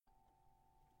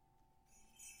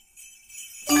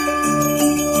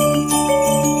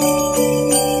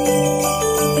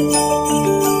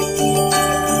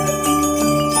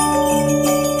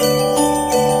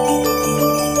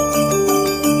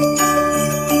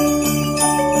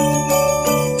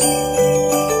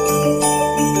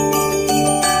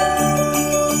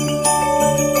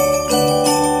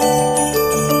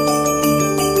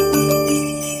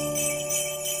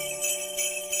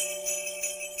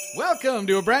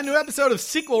a brand new episode of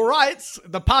Sequel Rights,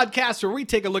 the podcast where we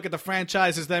take a look at the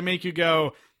franchises that make you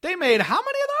go, they made how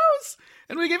many of those?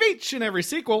 And we give each and every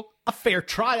sequel a fair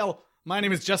trial. My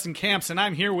name is Justin Camps, and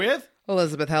I'm here with...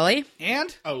 Elizabeth Helly.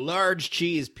 And... a large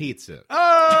cheese pizza.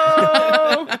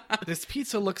 Oh! This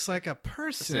pizza looks like a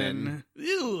person.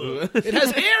 Ew. It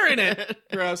has hair in it.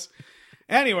 Gross.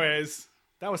 Anyways...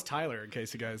 That was Tyler, in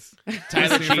case you guys...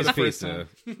 Tyler for cheese the first pizza.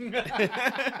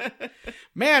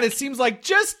 Man, it seems like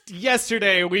just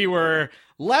yesterday we were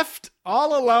left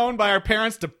all alone by our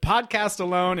parents to podcast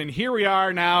alone, and here we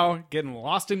are now getting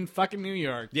lost in fucking New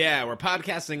York. Yeah, we're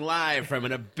podcasting live from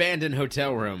an abandoned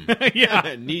hotel room.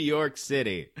 Yeah. New York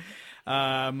City.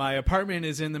 My apartment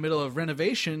is in the middle of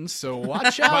renovation, so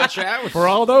watch out, Watch out. for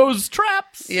all those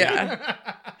traps. Yeah.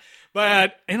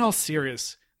 But in all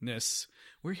seriousness...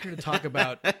 We're here to talk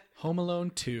about Home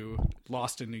Alone 2,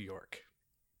 Lost in New York.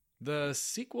 The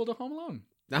sequel to Home Alone.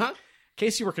 Uh-huh. In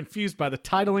case you were confused by the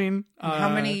titling. How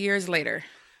many years later?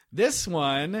 This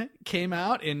one came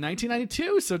out in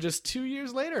 1992, so just 2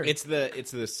 years later. It's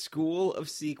the school of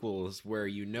sequels where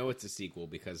you know it's a sequel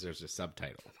because there's a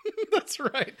subtitle. That's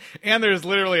right. And there's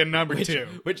literally a number 2.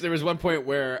 Which there was one point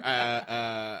where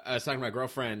I was talking to my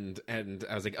girlfriend and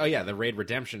I was like, oh yeah, the Raid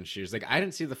Redemption. She was like, I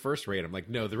didn't see the first Raid. I'm like,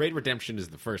 no, the Raid Redemption is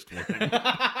the first one.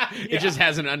 It just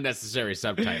has an unnecessary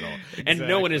subtitle. And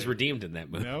no one is redeemed in that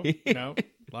movie. No.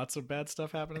 Lots of bad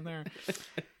stuff happening there.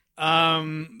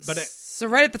 So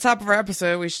right at the top of our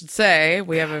episode, we should say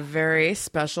we have a very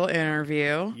special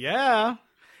interview. Yeah.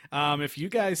 If you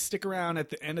guys stick around at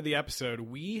the end of the episode,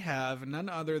 we have none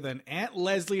other than Aunt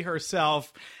Leslie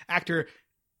herself, actor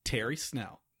Terry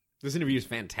Snell. This interview is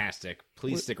fantastic.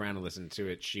 Please stick around and listen to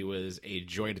it. She was a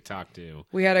joy to talk to.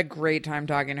 We had a great time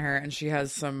talking to her, and she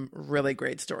has some really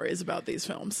great stories about these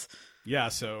films. Yeah,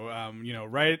 so,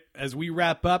 right as we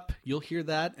wrap up, you'll hear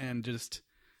that and just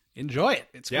enjoy it.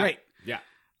 It's great. Yeah.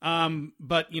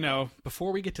 But,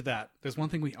 before we get to that, there's one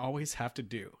thing we always have to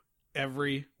do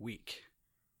every week.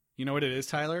 You know what it is,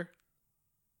 Tyler?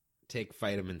 Take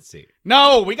vitamin C.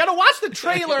 No, we got to watch the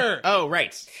trailer. Oh,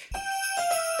 right.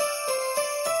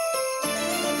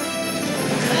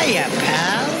 Hiya,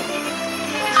 pal.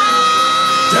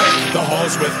 Deck the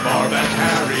halls with Marv and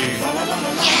Harry.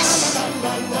 Yes!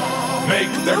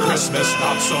 Make their Christmas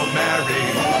not so merry.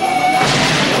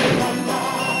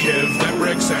 Give them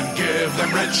bricks and give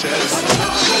them riches.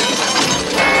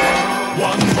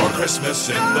 One more Christmas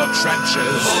in the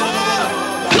trenches.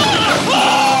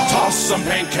 Toss some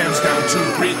paint cans down to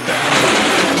greet them.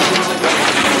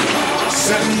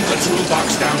 Send the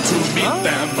toolbox down to meet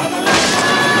them.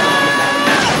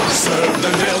 Serve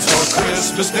the nails for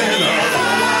Christmas dinner.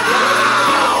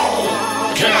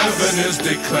 Kevin is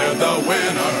declared the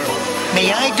winner.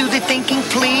 May I do the thinking,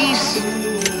 please?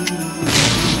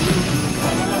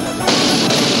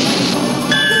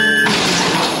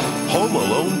 Home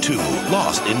Alone 2,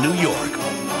 Lost in New York.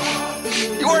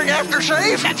 You wearing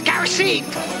aftershave? That's kerosene.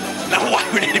 Now why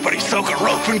would anybody soak a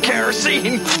rope in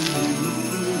kerosene?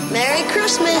 Merry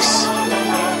Christmas.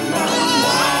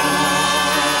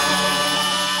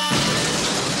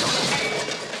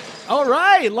 All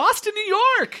right, Lost in New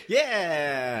York.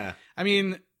 Yeah. I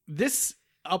mean, this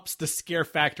ups the scare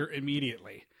factor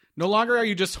immediately. No longer are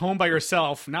you just home by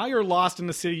yourself. Now you're lost in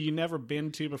the city you've never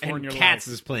been to before in And your Cats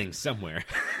life. is playing somewhere.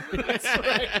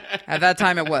 At that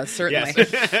time, it was, certainly.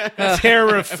 Yes.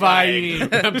 Terrifying.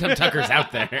 Tum Tum Tucker's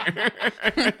out there.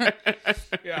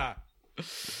 Yeah.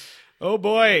 Oh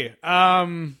boy.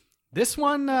 This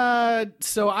one,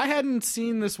 so I hadn't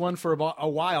seen this one for about a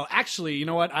while. Actually, you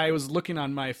know what? I was looking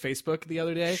on my Facebook the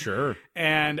other day. Sure.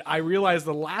 And I realized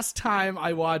the last time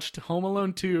I watched Home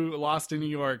Alone 2, Lost in New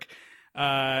York,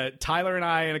 Tyler and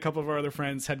I and a couple of our other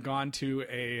friends had gone to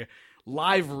a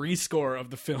live rescore of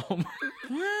the film.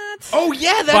 What? Oh,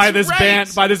 yeah,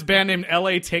 that's by this band named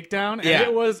LA Takedown, and Yeah.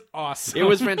 it was awesome. It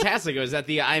was fantastic. It was at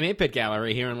the I'm 8-Bit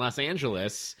Gallery here in Los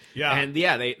Angeles. Yeah. And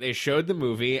yeah, they showed the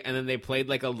movie, and then they played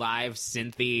like a live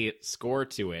synthy score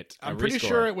to it. I'm pretty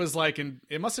sure it was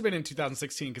it must have been in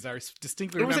 2016 because I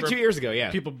distinctly It was remember like 2 years ago,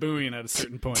 yeah. people booing at a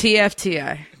certain point.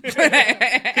 TFTI.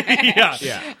 Yeah.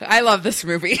 Yeah. I love this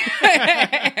movie.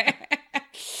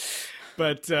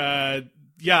 But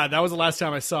yeah, that was the last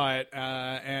time I saw it,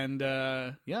 and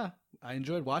yeah, I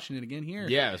enjoyed watching it again here.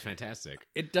 Yeah, it was fantastic.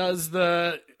 It does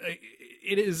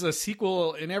it is a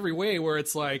sequel in every way where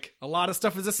it's like a lot of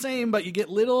stuff is the same, but you get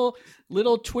little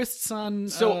twists on.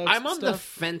 So I'm on the stuff.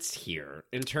 fence here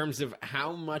in terms of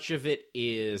how much of it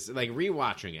is like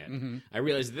rewatching it. Mm-hmm. I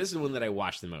realized this is one that I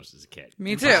watched the most as a kid.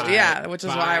 Me too, yeah, which is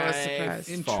why I was By surprised.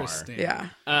 Interesting.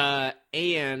 Yeah.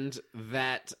 and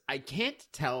that I can't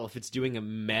tell if it's doing a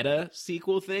meta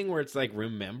sequel thing where it's like,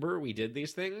 remember we did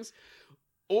these things,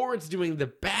 or it's doing the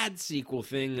bad sequel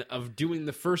thing of doing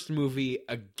the first movie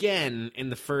again in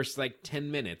the first like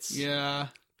 10 minutes. Yeah.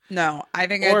 No, I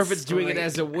think Or it's if it's doing it great.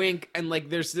 as a wink, and like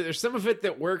there's some of it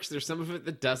that works, there's some of it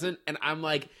that doesn't, and I'm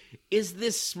like, is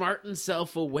this smart and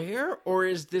self-aware, or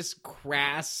is this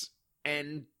crass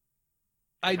and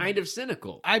kind of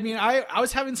cynical? I mean, I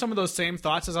was having some of those same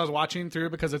thoughts as I was watching through,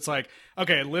 because it's like,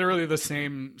 okay, literally the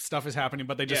same stuff is happening,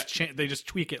 but they just they just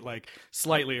tweak it like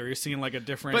slightly, or you're seeing like a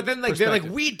different. But then like they're like,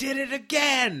 perspective. we did it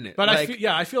again. But like,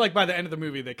 I feel like by the end of the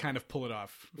movie they kind of pull it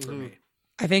off for me.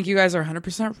 I think you guys are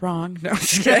 100% wrong. No, I'm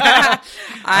just kidding. I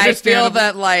feel Understandable.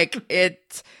 that like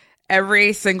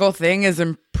every single thing is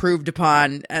improved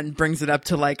upon and brings it up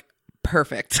to like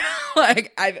perfect.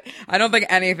 Like I don't think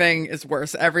anything is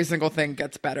worse. Every single thing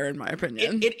gets better in my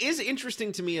opinion. it is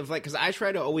interesting to me of like, because I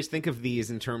try to always think of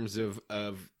these in terms of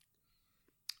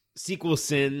sequel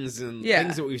sins and Yeah.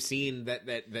 things that we've seen that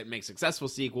make successful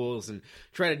sequels, and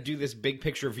try to do this big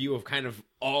picture view of kind of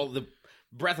all the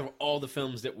breadth of all the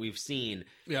films that we've seen.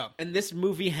 Yeah. And this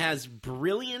movie has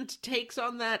brilliant takes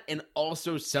on that, and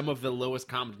also some of the lowest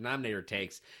common denominator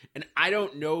takes. And I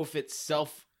don't know if it's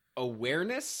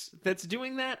self-awareness that's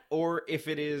doing that, or if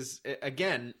it is,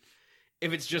 again,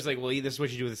 if it's just like, well, this is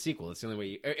what you do with a sequel. It's the only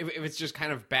way if it's just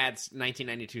kind of bad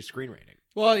 1992 screenwriting.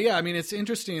 Well, yeah, I mean, it's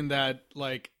interesting that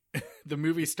like the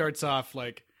movie starts off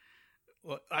like,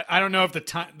 well, I don't know if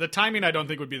the timing I don't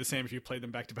think would be the same if you played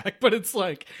them back to back, but it's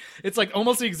like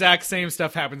almost the exact same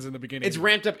stuff happens in the beginning. It's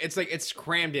ramped up. It's like it's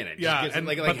crammed in it. Just Yeah, gives it and-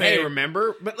 like but hey, they-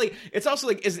 remember? But like it's also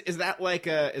like is that like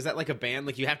a band?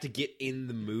 Like you have to get in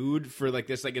the mood for like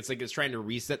this. Like it's trying to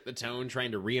reset the tone,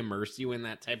 trying to re-immerse you in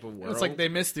that type of world. It's like they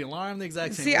missed the alarm the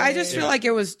exact same See, way. I just feel like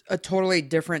it was a totally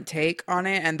different take on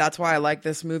it, and that's why I like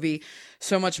this movie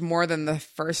so much more than the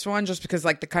first one, just because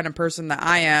like the kind of person that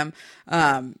I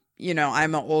am, you know,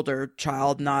 I'm an older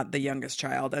child, not the youngest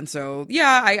child. And so,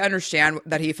 yeah, I understand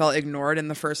that he felt ignored in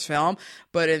the first film.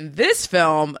 But in this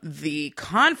film, the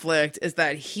conflict is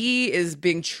that he is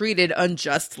being treated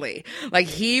unjustly. Like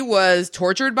he was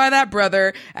tortured by that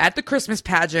brother at the Christmas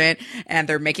pageant, and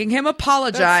they're making him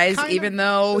apologize, kind even of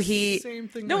though the he... same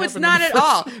thing No, that it's happened in not the at first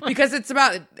all. one. Because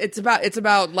it's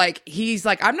about like, he's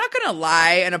like, I'm not going to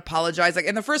lie and apologize. Like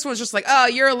in the first one, it's just like, oh,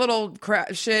 you're a little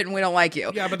shit and we don't like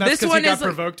you. Yeah, but that's this because one he got is like,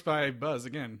 provoked by Buzz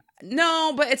again.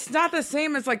 no, but it's not the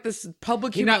same as like this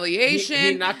public He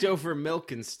humiliation. knocked over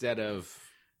milk instead of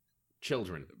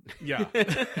children. Yeah,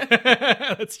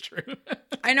 that's true.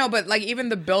 I know, but like even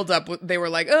the build up, they were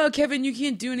like, oh, Kevin, you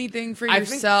can't do anything for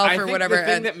yourself I or think whatever. The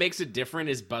thing And- that makes it different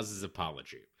is Buzz's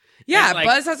apology. yeah, and, like-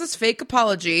 Buzz has this fake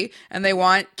apology and they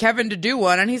want Kevin to do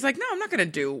one. And he's like, no, I'm not going to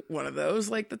do one of those.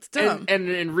 Like, that's dumb. And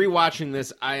in rewatching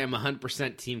this, I am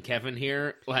 100% Team Kevin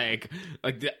here. Like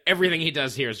everything he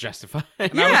does here is justified.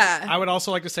 Yeah. I would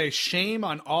also like to say shame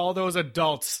on all those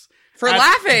adults For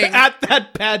laughing. at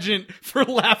that pageant for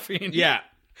laughing. Yeah.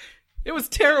 It was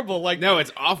terrible. Like No,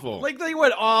 it's awful. like they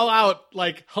went all out,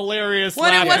 like hilarious. Well,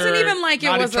 it laughter, wasn't even like it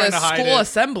not was trying a to hide school it.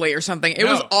 assembly or something. It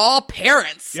No. was all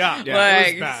parents. Yeah, Yeah. Like,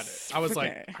 it was bad. I was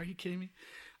like, okay. "Are you kidding me?"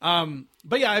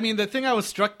 But yeah, I mean, the thing I was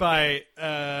struck by,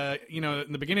 in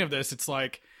the beginning of this, it's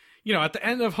like, at the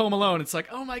end of Home Alone, it's like,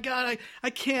 oh my god, I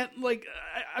can't, like,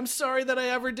 I'm sorry that I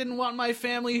ever didn't want my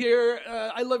family here.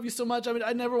 I love you so much. I mean,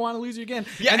 I never want to lose you again.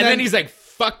 yeah, and then he's like,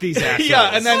 fuck these assholes.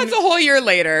 Yeah, and then Well, it's a whole year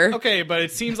later. okay, but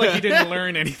it seems like he didn't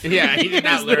learn anything. Yeah, he did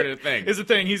not Is learn the- a thing. Is the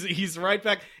thing. He's right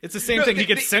back. It's the same No, thing. He they-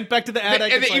 gets sent back to the attic.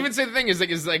 And It's they like- even say the thing is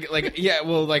like yeah,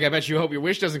 well, like I bet you hope your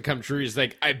wish doesn't come true. He's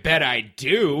like, I bet I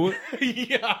do.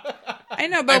 yeah. I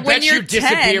know, I but when bet you're you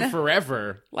disappear 10,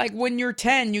 forever. like when you're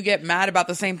 10, you get mad about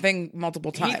the same thing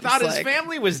multiple times. He thought his like-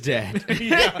 family was dead.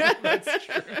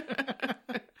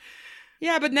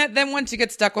 Yeah, but then once you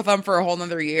get stuck with them for a whole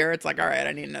nother year, it's like, all right,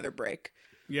 I need another break.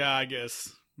 Yeah, I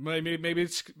guess. Maybe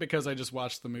it's because I just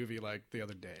watched the movie like the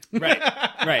other day. right.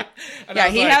 And Yeah, I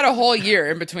was he like, had a whole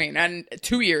year in between and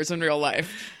 2 years in real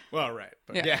life. Well, right.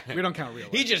 But Yeah. we don't count real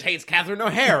life. He just hates Catherine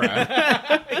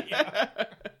O'Hara.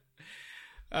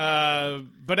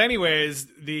 But anyways,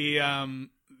 the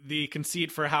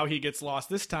conceit for how he gets lost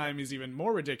this time is even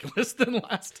more ridiculous than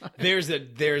last time. There's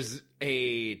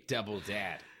a double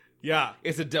dad. Yeah.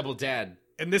 It's a double dad.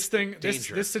 And this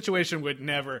Danger. this situation would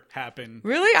never happen.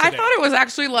 Really? I today. thought it was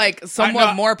actually like somewhat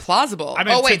not- more plausible. I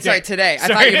meant Oh, wait, today. sorry, today. I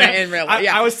Sorry. thought you meant in real life.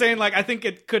 Yeah. I was saying, like, I think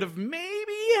it could have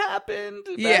maybe happened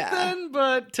back Yeah. then,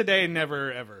 but today,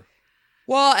 never, ever.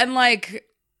 Well, and like,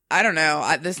 I don't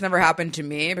know. This never happened to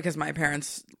me because my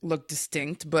parents look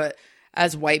distinct. But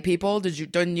as white people,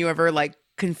 didn't you ever like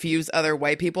confuse other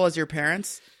white people as your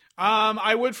parents?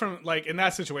 I would from like in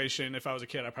that situation. If I was a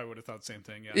kid, I probably would have thought the same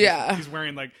thing. Yeah. He's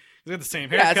wearing like he's got the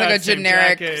same Yeah, haircut. it's like a same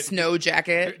generic jacket. snow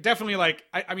jacket. Definitely like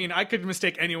I mean I could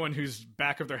mistake anyone whose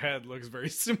back of their head looks very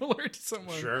similar to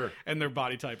someone. Sure. And their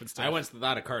body type and stuff. I once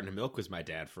thought a carton of milk was my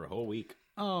dad for a whole week.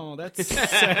 Oh, that's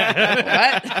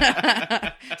sad.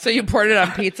 What? So you poured it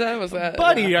on pizza? Was that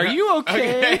Buddy, are you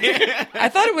okay? I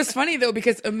thought it was funny though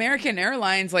because American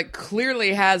Airlines like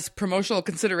clearly has promotional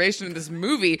consideration in this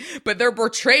movie, but they're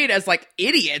portrayed as like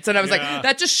idiots, and I was like,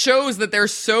 that just shows that they're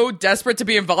so desperate to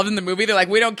be involved in the movie. They're like,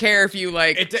 we don't care if you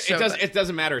like. It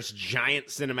doesn't matter. It's giant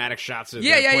cinematic shots of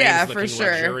Yeah, their yeah, planes for looking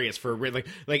sure. luxurious for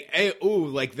hey,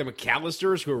 like the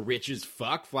McAllisters who are rich as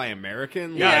fuck fly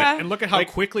American. Yeah. And look at how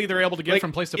quickly they're able to get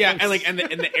from place to place. And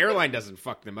the airline doesn't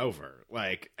fuck them over.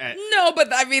 No, but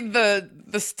I mean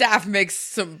the staff makes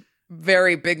some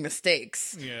very big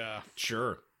mistakes. Yeah.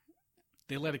 Sure.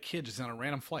 They let a kid just on a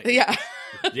random flight. Yeah.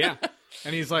 Yeah.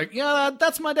 And he's like, yeah,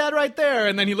 that's my dad right there.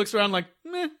 And then he looks around like,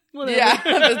 meh, whatever. Yeah.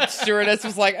 The stewardess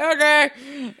was like, okay.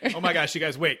 Oh my gosh, you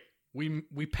guys, wait.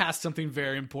 We passed something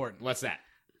very important. What's that?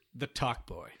 The talk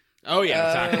boy. Oh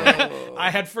yeah, the taco boy.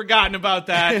 I had forgotten about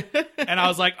that. And I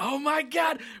was like, oh my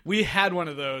God. We had one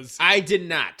of those. I did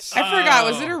not. I forgot.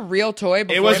 Was it a real toy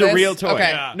before It was this? a real toy.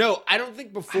 Okay. Yeah. No, I don't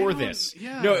think before this.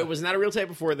 yeah. No, it was not a real toy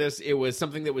before this. It was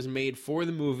something that was made for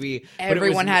the movie.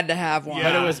 Everyone had to have one.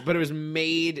 Yeah. But it was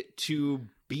made to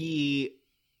be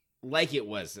like it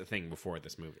was a thing before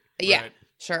this movie. Yeah. Right.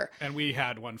 Sure. And we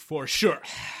had one for sure.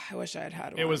 I wish I had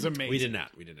had one. It was amazing. We did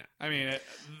not. I mean,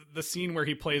 the scene where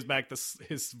he plays back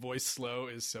his voice slow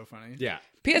is so funny. Yeah.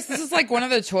 P.S. This is like one of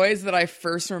the toys that I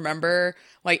first remember,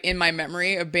 like in my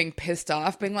memory of being pissed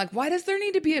off, being like, "Why does there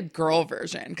need to be a girl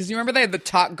version?" Because you remember they had the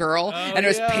Talk Girl, and it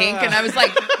was pink, and I was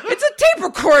like, "It's a tape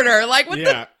recorder! Like, what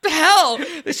the hell?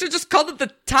 They should have just called it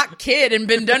the Talk Kid and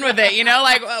been done with it. You know,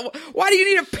 like, why do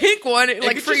you need a pink one?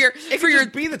 Like for your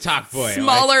be the Talk Boy,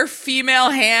 smaller female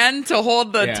hand to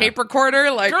hold the tape recorder?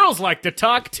 Like, Girls like to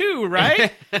talk too,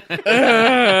 right?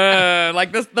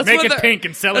 like this. That's Make one of it the, pink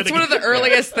and sell it That's one of again. the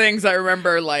earliest things I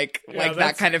remember. Like that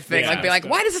that's- kind of thing. yeah, Like being like,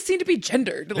 that's why does it seem to be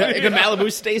gendered? Like, The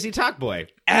Malibu Stacy Talk Boy.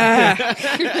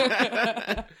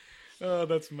 Oh,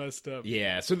 that's messed up.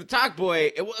 Yeah. So the Talk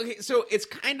Boy. So it's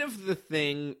kind of the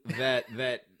thing that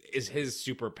is his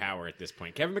superpower at this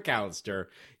point. Kevin McAllister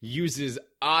uses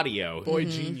audio. Boy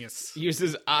genius.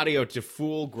 Uses audio to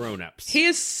fool grown-ups. he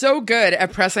is so good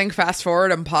at pressing fast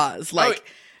forward and pause. Like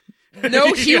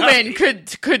no human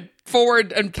could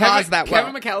forward and pause that well.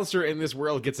 Kevin McAllister in this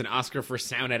world gets an Oscar for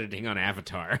sound editing on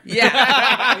Avatar.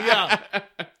 Yeah,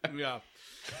 Yeah.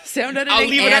 sound editing I'll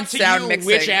leave it and up to sound you mixing.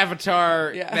 which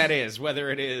Avatar Yeah. that is,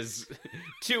 whether it is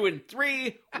 2 and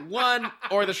 3, 1,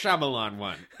 or the Shyamalan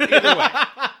one. Either way.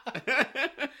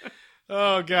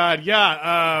 Oh God,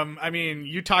 yeah. I mean,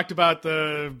 you talked about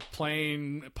the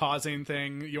plane pausing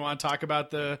thing. You want to talk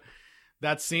about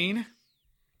that scene?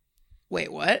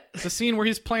 Wait, what? The scene where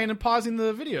he's playing and pausing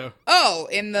the video Oh,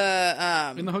 in the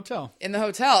hotel. in the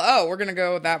hotel. Oh, we're gonna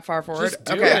go that far forward. Just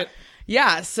do okay. it.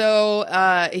 Yeah,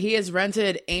 so he has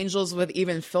rented Angels with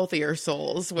Even Filthier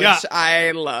Souls, which Yeah.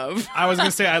 I love. I was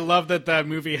gonna say, I love that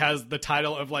movie has the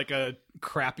title of like a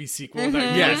crappy sequel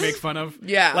that you Yes. can make fun of.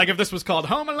 Yeah. Like if this was called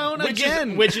Home Alone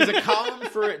again. Which is a column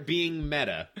for it being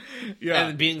meta Yeah.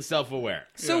 and being self-aware.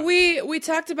 So we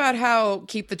talked about how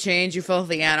Keep the Change, You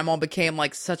Filthy Animal became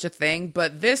like such a thing,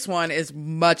 but this one is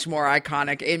much more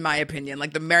iconic in my opinion.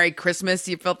 Like the Merry Christmas,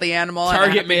 You Filthy Animal. and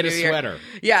Target Happy made a New Year. sweater.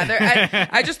 Yeah,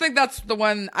 I just think that's the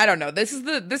one. I don't know. This is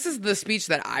the speech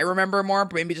that I remember more,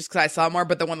 maybe just because I saw more.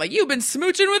 But the one like you've been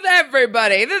smooching with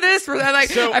everybody. This, like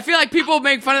So- I feel like people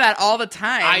make fun of that all the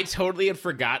time. I totally had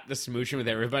forgot the smooching with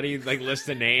everybody, like list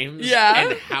of names. Yeah.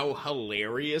 And how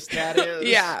hilarious that is.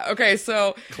 yeah. Okay.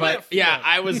 So But yeah,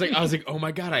 I was like, oh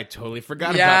my God, I totally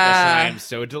forgot about this. Yeah. And I am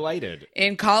so delighted.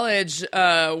 in college,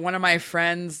 one of my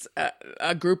friends,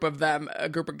 a group of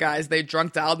guys, they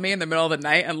drunk dialed me in the middle of the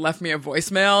night and left me a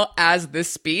voicemail as this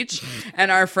speech.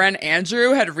 And our friend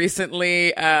Andrew had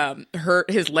recently hurt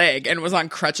his leg and was on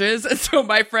crutches. And so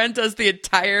my friend does the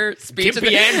entire speech.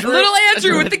 Gimpy Andrew. Little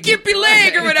Andrew with the gimpy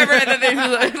leg or whatever. And then they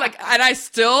like, and I've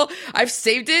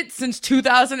saved it since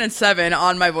 2007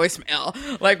 on my voicemail.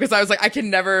 Like, because I was like, I can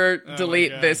never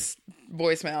delete God. this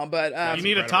voicemail. But you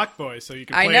need a talk boy so you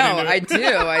can I play know, it into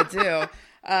it. I do.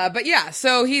 But yeah,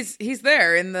 so he's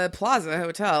there in the Plaza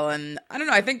Hotel, and I don't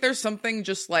know. I think there's something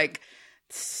just like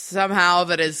somehow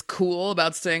that is cool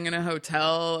about staying in a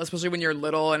hotel, especially when you're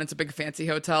little and it's a big fancy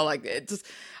hotel. Like it just,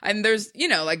 and there's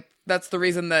like that's the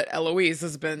reason that Eloise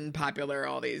has been popular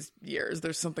all these years.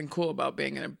 There's something cool about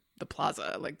being in the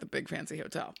Plaza, like the big fancy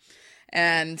hotel.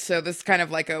 And so this is kind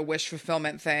of like a wish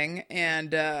fulfillment thing.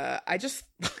 And I just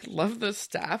love the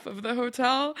staff of the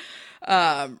hotel.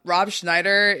 Rob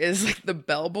Schneider is like the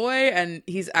bellboy, and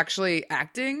he's actually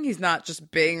acting. He's not just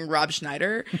being Rob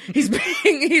Schneider.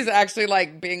 He's actually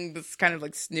like being this kind of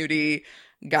like snooty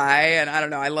guy. And I don't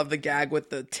know. I love the gag with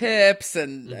the tips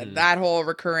and that whole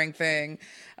recurring thing.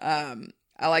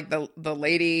 I like the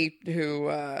lady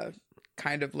who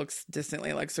kind of looks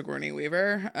distantly like Sigourney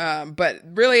Weaver. But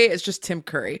really, it's just Tim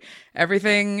Curry.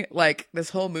 Everything, like, this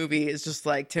whole movie is just,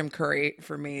 like, Tim Curry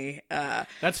for me.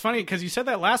 That's funny, because you said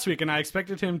that last week, and I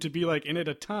expected him to be, like, in it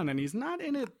a ton, and he's not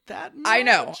in it that much. I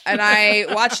know. And I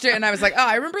watched it, and I was like, oh,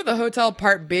 I remember the hotel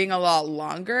part being a lot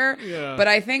longer. Yeah. But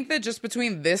I think that just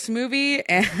between this movie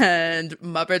and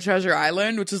Muppet Treasure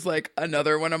Island, which is, like,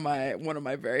 another one of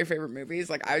my very favorite movies,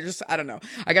 like, I don't know.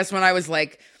 I guess when I was,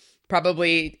 like,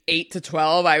 probably 8 to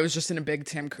 12, I was just in a big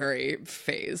Tim Curry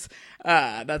phase.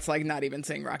 That's like not even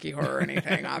saying Rocky Horror or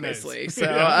anything, obviously. Nice. So,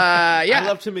 I yeah.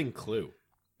 loved him in Clue.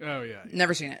 Oh, yeah.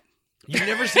 Never seen it. You've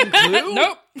never seen Clue?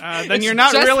 Nope. Then you're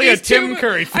not just really a these two Tim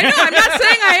Curry fan. I know, I'm not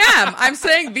saying I am. I'm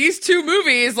saying these two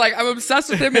movies, like, I'm obsessed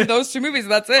with him in those two movies,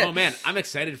 and that's it. Oh man, I'm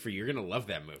excited for you. You're gonna love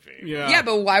that movie. Yeah,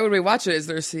 but why would we watch it? Is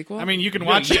there a sequel? I mean, you can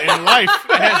watch it in life.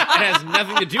 It has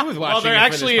nothing to do with watching. Well, they're it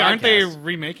for this actually, aren't they podcast.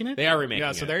 remaking it? They are remaking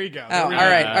Yeah, it. so there you go. oh, all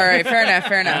right.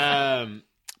 Fair enough.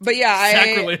 But yeah,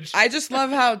 Sacrilege. I just love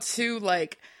how too,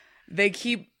 like,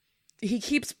 he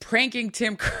keeps pranking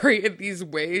Tim Curry in these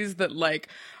ways that, like,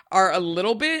 are a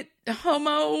little bit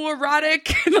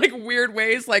homoerotic in, like, weird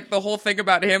ways. Like the whole thing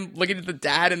about him looking at the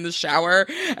dad in the shower,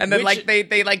 and then Which- like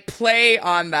they like play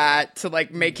on that to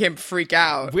like make him freak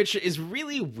out. Which is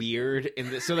really weird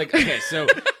in this. So like, okay,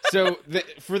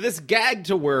 for this gag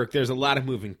to work, there's a lot of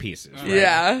moving pieces. Right?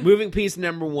 Yeah. Moving piece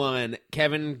number one: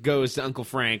 Kevin goes to Uncle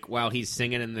Frank while he's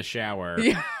singing in the shower,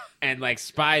 Yeah. and like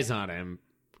spies on him,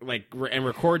 like and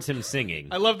records him singing.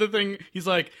 I love the thing. He's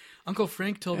like, Uncle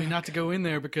Frank told me not to go in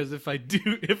there because if I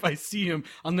see him,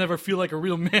 I'll never feel like a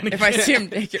real man again. If I see him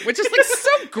naked, which is like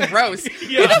so gross.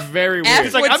 It's very weird.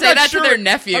 F would say that to their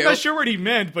nephew. I'm not sure what he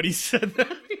meant, but he said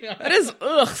that. That is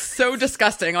so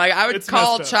disgusting. Like I would It's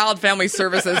call messed up. Child Family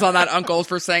Services on that uncle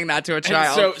for saying that to a And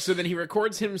child. so then he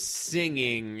records him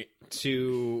singing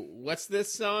to what's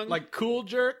this song? Like Cool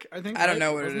Jerk, I think. I don't right?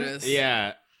 know what Wasn't it is.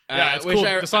 yeah. Yeah, it's which cool.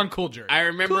 The song Cool Jerk. I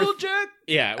remember Cool Jerk?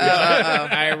 Yeah,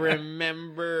 I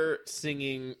remember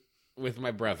singing with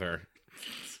my brother.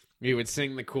 We would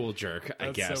sing the Cool Jerk, I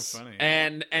That's guess. so funny.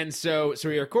 And so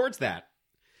he records that.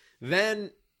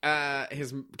 Then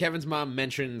Kevin's mom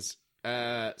mentions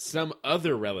some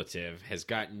other relative has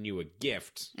gotten you a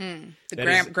gift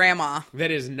Grandma.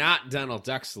 that is not Donald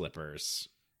Duck slippers.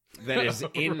 That is,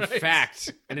 in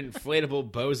fact, an inflatable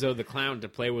Bozo the Clown to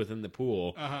play with in the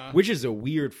pool, which is a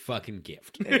weird fucking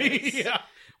gift. Yeah.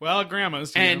 Well,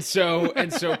 grandma's. you know.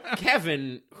 And so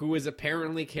Kevin, who is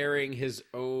apparently carrying his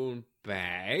own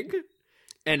bag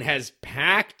and has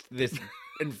packed this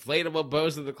inflatable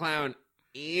Bozo the Clown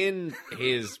in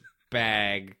his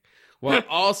bag while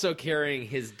also carrying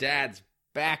his dad's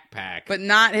backpack. But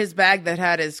not his bag that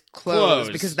had his clothes, Clothes.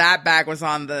 because that bag was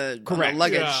on the Correct.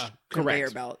 luggage Yeah. conveyor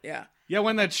Correct. belt. Yeah. Yeah,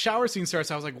 when that shower scene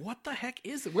starts, I was like, "What the heck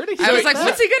is it? Where did he?" I was get like, that?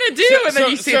 what's he gonna do? And then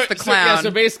you see it's the clown.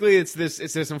 So basically, it's this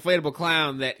inflatable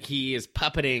clown that he is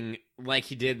puppeting like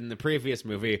he did in the previous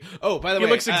movie. Oh, by the He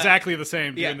way, looks exactly the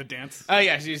same yeah. doing the dance. Oh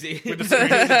yeah, she's with the screen,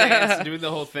 dance, doing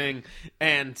the whole thing,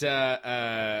 and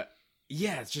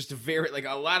yeah, it's just a very like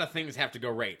a lot of things have to go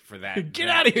right for that. Get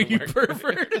that out of here, to you work.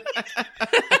 pervert!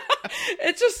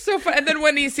 It's just so fun. And then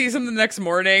when he sees him the next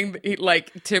morning,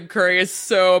 Tim Curry is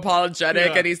so apologetic,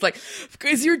 Yeah. and he's like,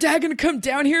 "Is your dad gonna come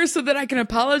down here so that I can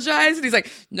apologize?" And he's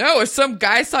like, "No, if some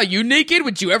guy saw you naked,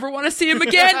 would you ever want to see him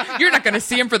again? You're not gonna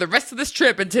see him for the rest of this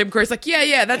trip." And Tim Curry's like,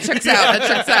 "Yeah, that checks out. That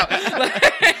checks out."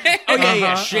 Oh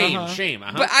yeah, shame.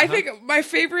 But I think my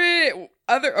favorite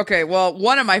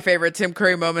one of my favorite Tim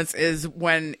Curry moments is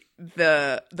when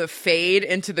the fade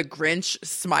into the Grinch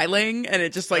smiling, and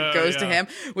it just goes to yeah. him,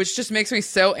 which just makes me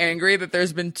so angry that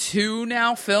there's been 2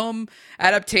 now film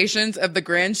adaptations of the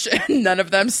Grinch and none of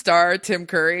them star Tim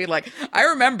Curry. Like, I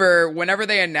remember whenever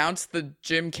they announced the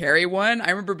Jim Carrey one,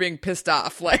 I remember being pissed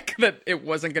off like that it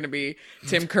wasn't going to be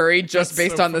Tim Curry just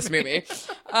based so on this movie.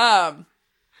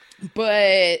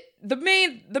 But the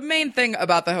main thing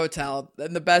about the hotel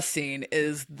and the best scene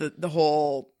is the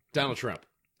whole. Donald Trump.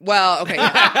 Well, okay.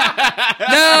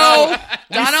 No.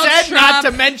 Donald said Trump, not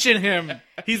to mention him.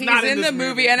 He's not in this the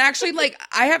movie. And actually, like,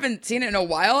 I haven't seen it in a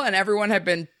while, and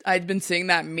I'd been seeing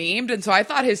that memed, and so I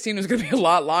thought his scene was going to be a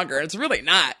lot longer. It's really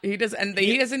not. He doesn't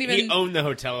even. He owned the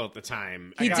hotel at the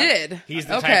time. He did. He's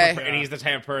the type of, and he's the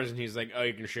type of person. He's like, oh,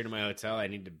 you can shoot in my hotel. I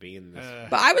need to be in this.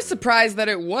 But I was surprised that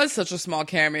it was such a small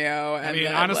cameo. And I mean,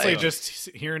 that, honestly, like, just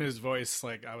hearing his voice,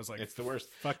 like, I was like, It's the worst.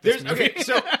 Fuck this movie. Okay,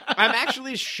 so I'm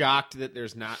actually shocked that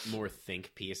there's not more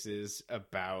think pieces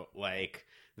about like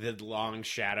the long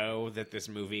shadow that this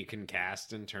movie can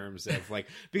cast in terms of like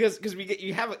because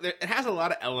it has a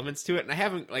lot of elements to it, and I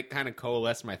haven't like kind of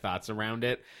coalesced my thoughts around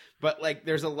it. But like,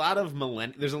 there's a lot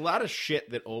of shit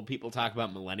that old people talk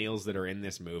about millennials that are in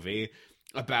this movie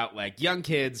about like young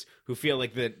kids who feel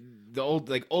like the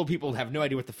old people have no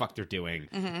idea what the fuck they're doing,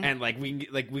 and like we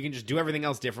can just do everything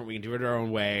else different. We can do it our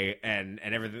own way, and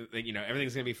everything, you know,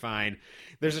 everything's gonna be fine.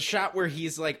 There's a shot where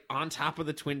he's like on top of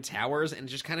the Twin Towers and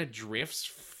just kind of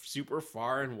drifts super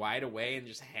far and wide away and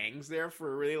just hangs there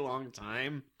for a really long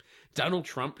time. Donald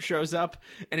Trump shows up,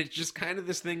 and it's just kind of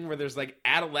this thing where there's like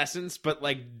adolescence, but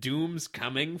like doom's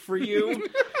coming for you.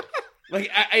 Like,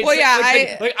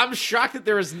 I'm shocked that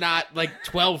there is not like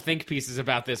 12 think pieces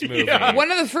about this movie. Yeah.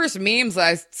 One of the first memes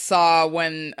I saw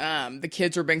when the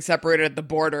kids were being separated at the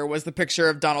border was the picture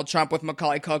of Donald Trump with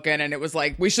Macaulay Culkin, and it was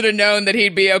like, we should have known that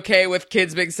he'd be okay with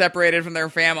kids being separated from their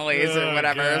families or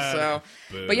whatever. God. So,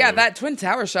 Boo. but yeah, that Twin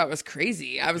Tower shot was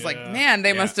crazy. I was like, man,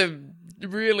 they must have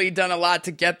really done a lot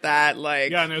to get that.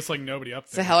 Like, yeah, and there's like nobody up there.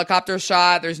 It's a helicopter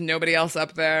shot. There's nobody else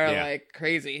up there. Like,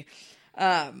 crazy.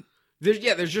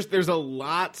 There's a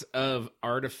lot of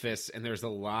artifice, and there's a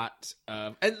lot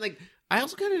of, and like, I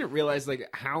also kind of didn't realize like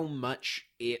how much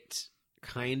it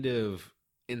kind of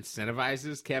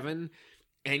incentivizes Kevin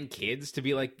and kids to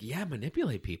be like, yeah,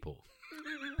 manipulate people.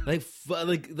 Like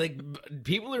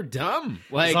people are dumb.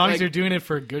 Like, as long as you're doing it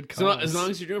for a good cause. So as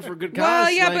long as you're doing it for a good cause. Well,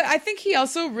 yeah, like, but I think he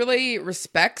also really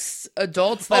respects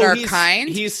adults that are kind.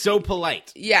 He's so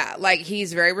polite. Yeah, like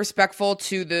he's very respectful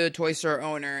to the toy store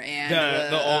owner and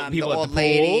the old people the at old the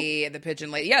lady, the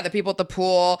pigeon lady. Yeah, the people at the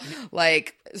pool.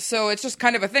 Like, so it's just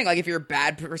kind of a thing. Like, if you're a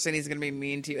bad person, he's going to be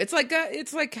mean to you. It's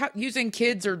like using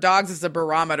kids or dogs as a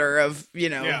barometer of, you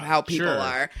know, how people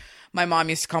are. My mom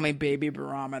used to call me baby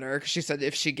barometer because she said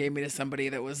if she gave me to somebody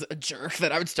that was a jerk,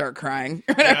 that I would start crying.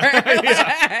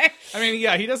 I mean,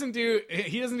 yeah, he doesn't do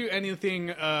anything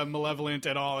malevolent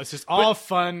at all. It's just all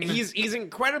fun. He's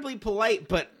incredibly polite,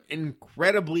 but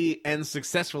incredibly and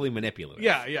successfully manipulative.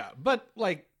 Yeah, but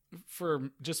like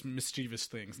for just mischievous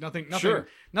things,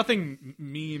 nothing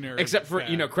mean or except for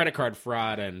bad. Credit card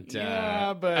fraud and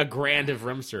but a grand of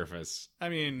room service. I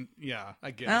mean, yeah,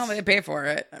 I guess. Well, they pay for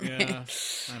it. I mean,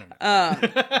 I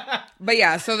don't know. But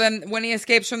yeah, so then when he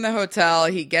escapes from the hotel,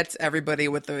 he gets everybody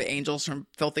with the Angels from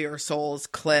Filthier Souls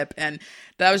clip, and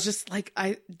that was just like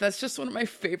that's just one of my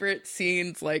favorite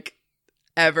scenes like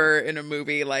ever in a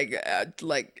movie. Like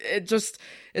it just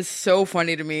is so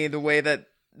funny to me the way that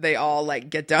they all like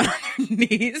get down on their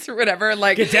knees or whatever.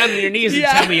 Like, get down on your knees and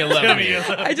tell me you love me.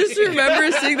 I just remember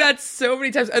seeing that so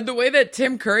many times. And the way that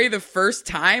Tim Curry, the first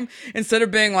time, instead of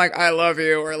being like, I love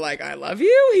you, or like, I love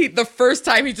you, the first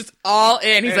time he's just all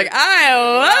in. He's like, I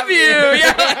love you.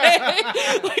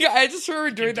 Yeah, like I just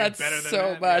remember doing that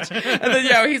so much. And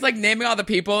then, he's like naming all the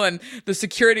people, and the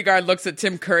security guard looks at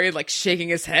Tim Curry, like shaking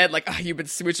his head, like, oh, you've been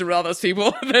smooching with all those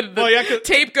people. And then the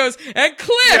tape goes, and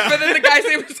Cliff. And then the guy's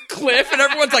name was Cliff, and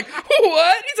everyone's like,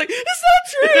 what? He's like, it's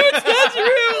not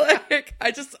true. Like,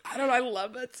 I don't know. I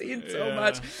love that scene so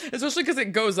much, especially because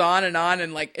it goes on,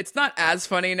 and like, it's not as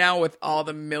funny now with all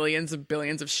the millions of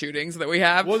billions of shootings that we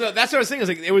have. Well, no, that's what I was saying.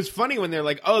 Like, it was funny when they're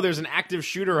like, oh, there's an active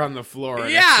shooter on the floor.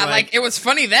 And yeah, like, it was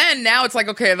funny then. Now it's like,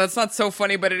 okay, that's not so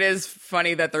funny, but it is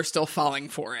funny that they're still falling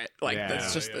for it. Like,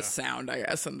 that's just the sound, I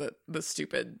guess, and the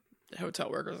stupid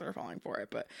hotel workers are falling for it.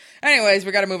 But anyways,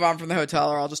 we got to move on from the hotel,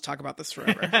 or I'll just talk about this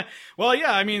forever. Well,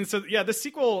 yeah, I mean, so yeah, the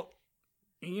sequel,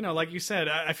 like you said,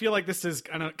 I feel like this is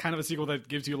kind of a sequel that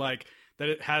gives you like that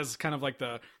it has kind of like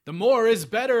the more is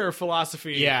better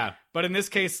philosophy. Yeah. But in this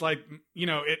case, like,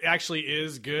 it actually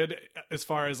is good as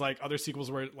far as like other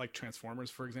sequels where like Transformers,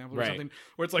 for example, or something,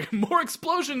 where it's like more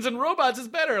explosions and robots is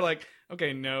better. Like,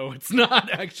 okay, no, it's not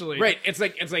actually. Right. It's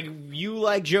like you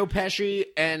like Joe Pesci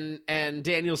and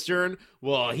Daniel Stern.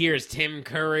 Well, here's Tim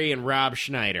Curry and Rob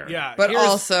Schneider. Yeah. But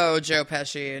also Joe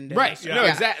Pesci and Daniel Stern. No,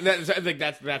 exactly. I think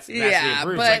that's the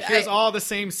improvement. But like, here's all the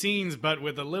same scenes, but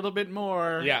with a little bit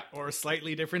more, or a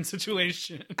slightly different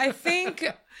situation. I think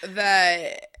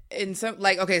that in some,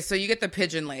 like, okay, so you get the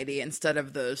pigeon lady instead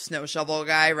of the snow shovel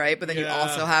guy, right? But then you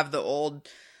also have the old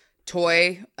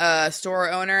toy store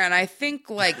owner, and I think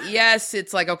like yes,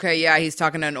 it's like okay, yeah, he's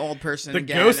talking to an old person The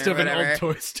again, ghost or of an whatever.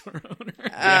 old toy store owner.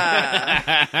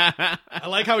 I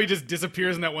like how he just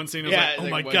disappears in that one scene. I was like, oh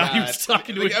my god, he was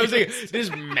talking to a I was like, ghost.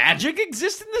 does magic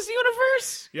exist in this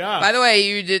universe? Yeah. By the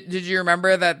way, did you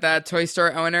remember that toy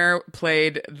store owner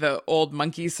played the old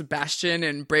monkey Sebastian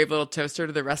in Brave Little Toaster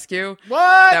to the Rescue?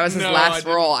 What? That was his No, last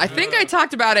I role. didn't. I think I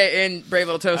talked about it in Brave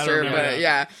Little Toaster, remember but that.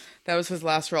 yeah, that was his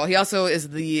last role. He also is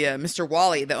the Mr.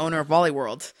 Wally, the owner of Wally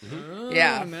World.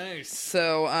 Yeah. Oh, nice.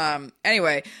 So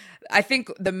anyway, I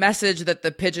think the message that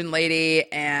the pigeon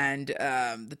lady and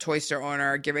the toy store owner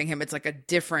are giving him, it's like a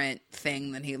different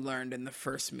thing than he learned in the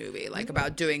first movie, like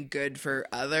about doing good for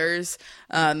others.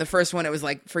 The first one, it was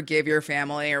like forgive your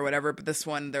family or whatever, but this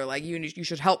one, they're like you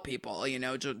should help people. You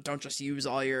know, don't just use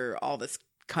all this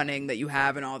cunning that you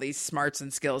have and all these smarts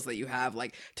and skills that you have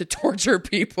like to torture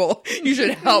people. You should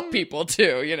help people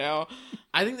too. You know.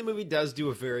 I think the movie does do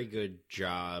a very good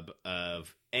job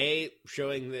of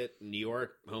showing that New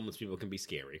York homeless people can be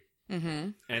scary,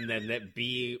 and then that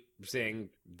B saying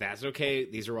that's okay.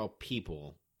 These are all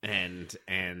people, and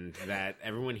that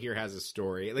everyone here has a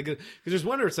story. Like, because there's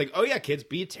one where it's like, oh yeah, kids,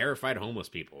 be terrified homeless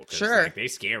people. 'Cause, Sure. like, they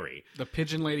scary. The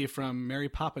pigeon lady from Mary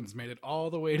Poppins made it all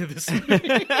the way to this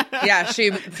movie. Yeah, she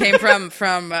came from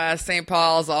St.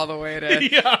 Paul's all the way to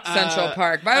Central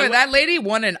Park. By the way, that lady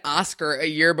won an Oscar a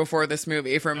year before this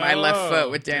movie for My Left Foot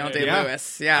with Daniel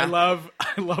Day-Lewis. Yeah. I love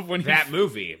when That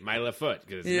movie, My Left Foot,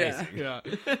 because it's amazing. Yeah,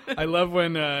 I love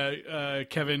when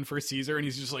Kevin first sees her and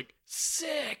he's just like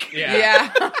sick.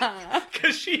 Yeah.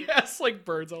 Because she has like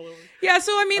birds all over. Yeah,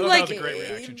 so I mean, Oh, like, that was a great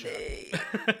reaction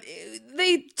shot.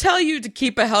 they tell you to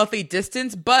keep a healthy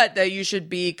distance, but that you should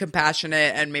be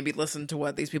compassionate and maybe listen to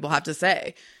what these people have to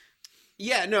say.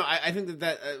 Yeah, no, I think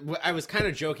that I was kind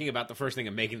of joking about the first thing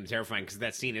of making them terrifying because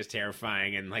that scene is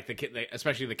terrifying, and like the kid,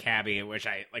 especially the cabbie, which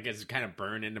I like is kind of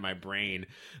burned into my brain.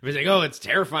 It's like, oh, it's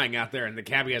terrifying out there, and the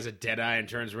cabbie has a dead eye and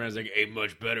turns around and is like, ain't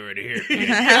much better in here.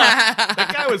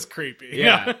 That guy was creepy.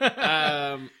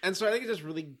 Yeah, and so I think it's just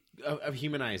really of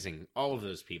humanizing all of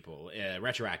those people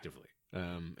retroactively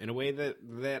in a way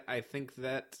that I think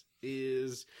that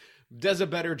does a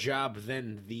better job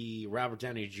than the Robert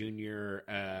Downey Jr.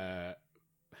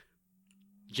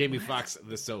 Jamie Foxx,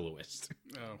 the soloist.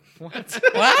 Oh, what?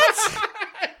 What?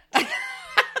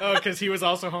 Oh, because he was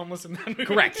also homeless in that movie.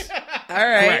 Correct. All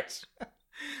right. Correct.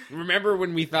 Remember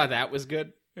when we thought that was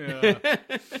good? Yeah.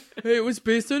 Hey, it was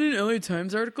based on an LA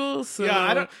Times article, so...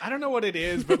 Yeah, I don't know what it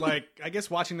is, but like I guess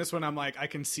watching this one, I'm like I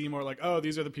can see more like, oh,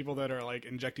 these are the people that are like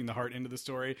injecting the heart into the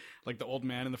story, like the old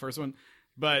man in the first one.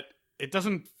 But it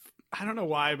doesn't. I don't know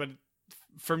why, but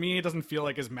for me, it doesn't feel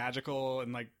like as magical.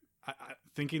 And like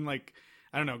thinking like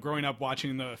I don't know, growing up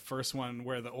watching the first one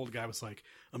where the old guy was like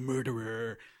a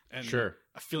murderer, and Sure.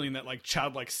 a feeling that like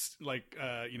childlike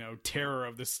terror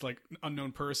of this like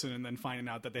unknown person, and then finding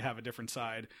out that they have a different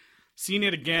side. Seeing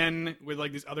it again with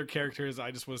like these other characters,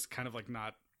 I just was kind of like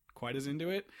not quite as into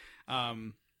it.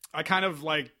 I kind of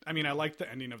like, I mean, I like the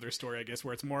ending of their story, I guess,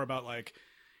 where it's more about like,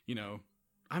 you know,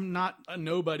 I'm not a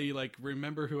nobody. Like,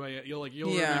 remember who I am. You'll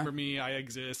Yeah. remember me. I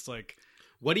exist. Like,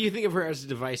 What do you think of her as a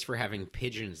device for having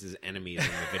pigeons as enemies in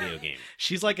the video game?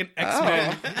 she's like an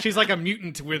X-Men. She's like a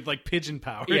mutant with like pigeon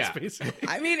powers, Yeah. basically.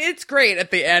 I mean, it's great at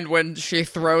the end when she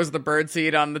throws the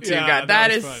birdseed on the two Yeah, guys. that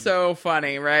That was is fun. so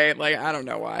funny, right? Like, I don't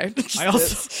know why.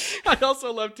 I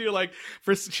also love too, like,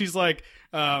 first she's like,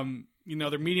 you know,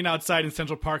 they're meeting outside in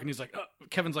Central Park, and he's like,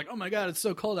 Kevin's like, oh my god, it's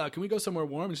so cold out. Can we go somewhere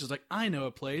warm? And she's like, I know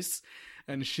a place.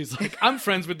 And she's like, I'm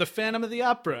friends with the Phantom of the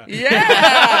Opera. Yeah.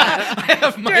 I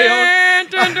have my own.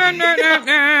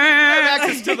 I have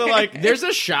access to the like. There's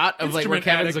a shot of like where Instrument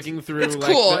Kevin's addict. looking through. It's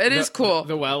like, cool. The, It is cool.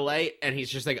 The well light, and he's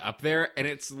just like up there, and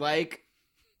it's like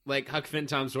Huck Finn,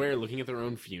 Tom Sawyer looking at their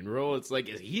own funeral. It's like,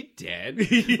 is he dead?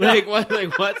 Like what?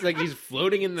 Like what? Like he's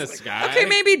floating in the sky. Okay,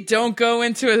 maybe don't go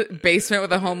into a basement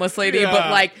with a homeless lady, Yeah. but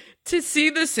like to see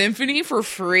the symphony for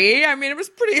free. I mean, it was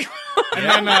pretty. And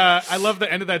then I love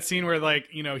the end of that scene where like,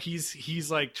 you know, he's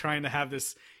like trying to have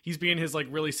this. He's being his like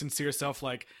really sincere self.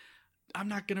 Like, I'm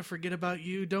not gonna forget about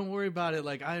you. Don't worry about it.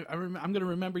 Like I'm gonna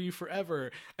remember you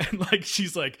forever. And like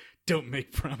she's like, don't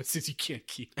make promises you can't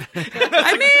keep.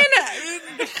 I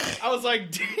mean, I was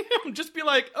like, damn. Just be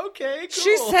like, okay, cool.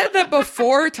 she said that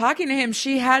before talking to him,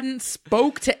 she hadn't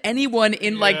spoke to anyone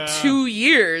in like Yeah. 2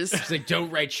 years. It's like, don't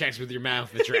write checks with your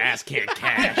mouth that your ass can't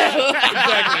cash.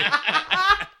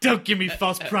 Exactly. Don't give me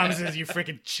false promises, you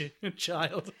freaking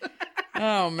child.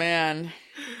 Oh man.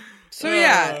 So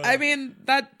yeah, I mean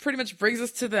that pretty much brings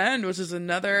us to the end, which is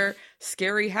another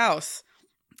scary house.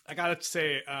 I gotta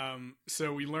say,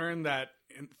 so we learned that,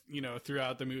 you know,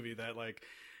 throughout the movie that like,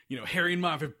 Harry and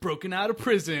Marv have broken out of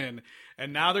prison,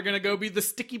 and now they're gonna go be the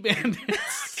Sticky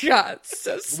Bandits. God,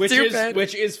 so stupid.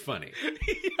 Which is funny.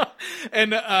 Yeah.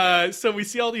 And so we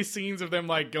see all these scenes of them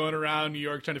like going around New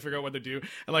York trying to figure out what to do.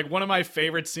 And like one of my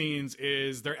favorite scenes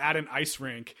is they're at an ice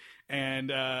rink. And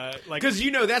like, because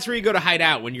that's where you go to hide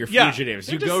out when you're Yeah.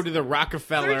 fugitives. You They're go just- to the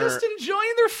Rockefeller they're just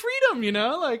enjoying their freedom,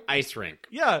 like ice rink.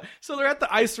 yeah. So they're at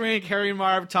the ice rink. Harry and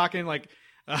Marv talking like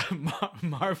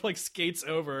Marv like skates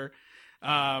over,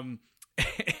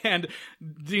 and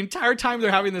the entire time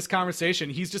they're having this conversation,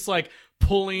 he's just like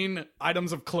pulling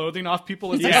items of clothing off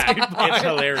people as they Yeah, skate by. it's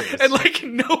hilarious. And like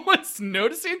no one's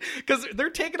noticing because they're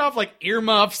taking off like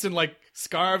earmuffs and like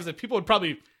scarves that people would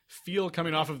probably feel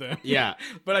coming off of them. Yeah.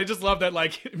 But I just love that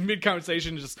like mid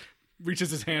conversation just reaches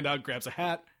his hand out, grabs a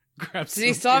hat, grabs. Did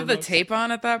he some still have the earmuffs. tape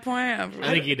on at that point? I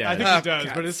think he does. I think Oh, he does,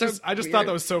 God, but it's so just I just weird. thought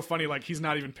that was so funny. Like he's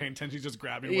not even paying attention; he's just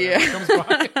grabbing Yeah. whatever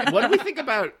comes by. What do we think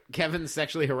about Kevin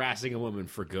sexually harassing a woman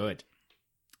for good?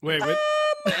 Wait, I'm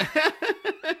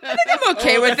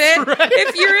okay with it.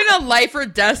 If you're in a life or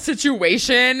death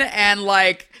situation and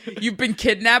like you've been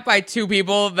kidnapped by two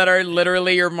people that are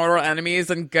literally your mortal enemies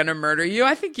and gonna murder you,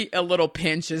 I think a little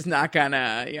pinch is not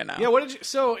gonna, yeah. What did you?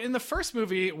 So in the first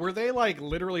movie, were they like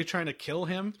literally trying to kill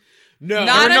him? No,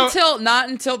 Not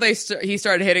until he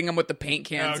started hitting him with the paint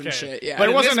cans and Okay. shit. Yeah, But it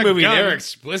in wasn't this a movie, gun. they're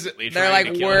explicitly they're trying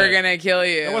like, to kill we're him. gonna kill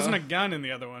you. There wasn't a gun in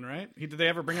the other one, right? Did they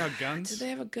ever bring out guns? Did they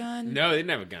have a gun? No, they didn't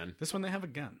have a gun. This one they have a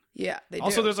gun. Yeah, they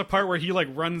Also, do. there's a part where he like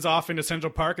runs off into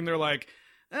Central Park, and they're like,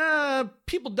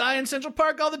 people die in Central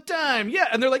Park all the time. Yeah,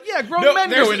 and they're like, yeah, grown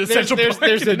men go into Central Park.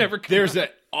 and never come there's out. an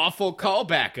awful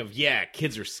callback of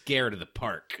kids are scared of the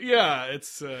park. Yeah,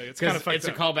 it's kind of Because fucked it's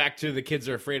a up. callback to the kids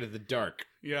are afraid of the dark.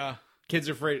 Yeah. Kids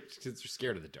are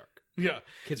scared of the dark. Yeah,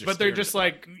 Kids are but they're scared just of the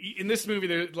like in this movie.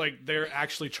 They're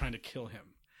actually trying to kill him.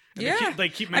 And Yeah, they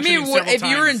keep I mentioning mean, several if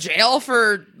you were in times. jail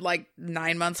for like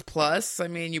 9 months plus, I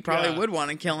mean, you probably Yeah. would want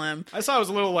to kill him. I saw it was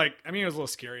a little like. I mean, it was a little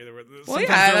scary. There were sometimes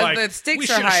yeah, they're like, the stakes we are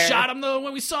should have higher." shot him though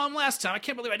when we saw him last time. I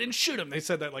can't believe I didn't shoot him. They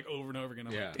said that like over and over again.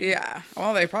 I'm Yeah. like, Yeah,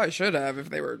 well, they probably should have if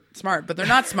they were smart, but they're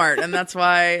not smart, and that's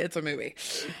why it's a movie.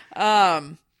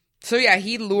 So yeah,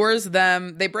 he lures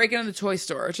them. They break into the toy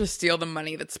store to steal the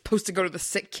money that's supposed to go to the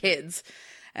sick kids,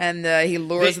 and he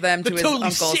lures them to his totally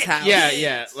uncle's sick. house.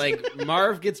 Yeah. Like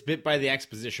Marv gets bit by the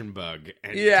exposition bug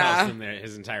and Yeah. tells them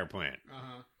his entire plan.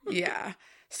 Yeah.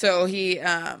 So he,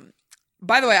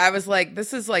 by the way, I was like,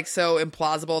 this is like so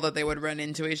implausible that they would run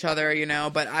into each other,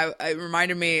 but it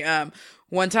reminded me,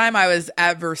 one time I was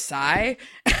at Versailles,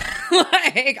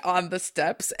 like on the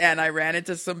steps, and I ran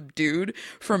into some dude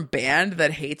from band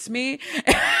that hates me.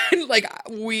 And like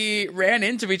we ran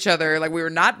into each other, like we were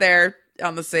not there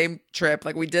on the same trip.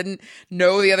 Like we didn't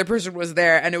know the other person was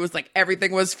there, and it was like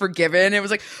everything was forgiven. It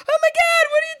was like, oh my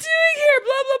God, what are you doing here?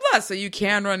 Blah, blah, blah. So you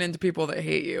can run into people that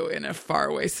hate you in a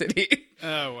faraway city.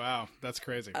 oh wow, that's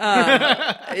crazy.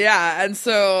 Yeah. And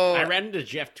so I ran into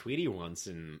Jeff Tweedy once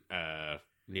in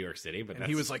New York City, but and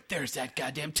he was like, "There's that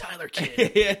goddamn Tyler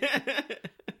kid.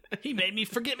 He made me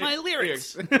forget my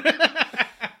lyrics."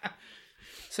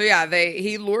 So yeah,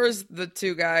 he lures the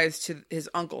two guys to his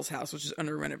uncle's house, which is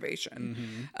under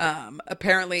renovation.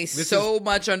 Apparently,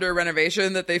 much under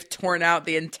renovation that they've torn out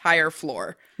the entire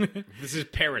floor. This is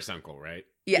Paris Uncle, right?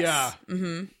 Yes,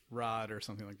 Yeah. Rod or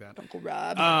something like that. Uncle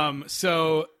Rob.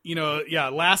 So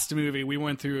last movie we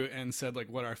went through and said like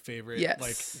what our favorite Yes.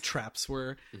 like traps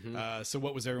were. So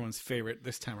what was everyone's favorite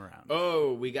this time around?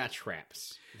 Oh, we got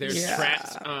traps. There's Yeah.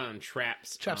 traps on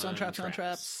traps. Traps on traps on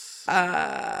traps.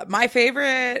 My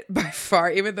favorite by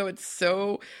far, even though it's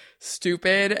so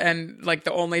stupid and like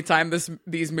the only time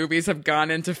these movies have gone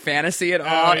into fantasy at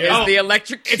all is the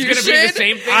electrocution. It's gonna be the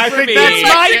same thing I for think me. that's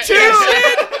mine too.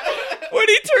 When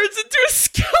he turns into a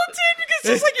skeleton, because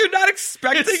it's like you're not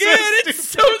expecting It's so it. It's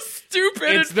so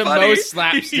stupid. It's and the funny. most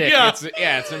slapstick. Yeah.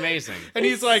 It's amazing. And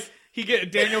he's like,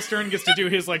 Daniel Stern gets to do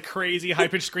his like crazy high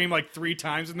pitched scream like 3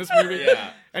 times in this movie.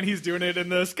 Yeah. And he's doing it, and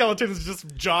the skeleton's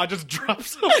jaw just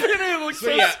drops open. And it looks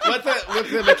so what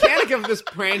the mechanic of this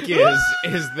prank is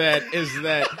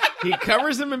that he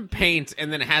covers him in paint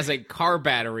and then has a car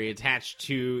battery attached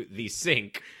to the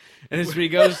sink. And as he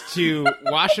goes to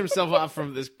wash himself off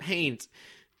from this paint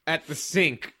at the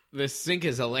sink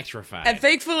is electrified. And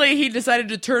thankfully, he decided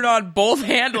to turn on both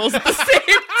handles at the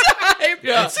same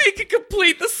time, so he could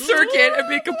complete the circuit and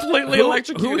be completely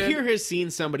electrocuted. Who here has seen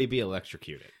somebody be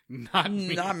electrocuted? not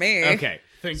me. Not me. Okay,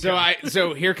 Thank so God.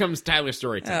 so here comes Tyler's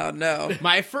story time. Oh no.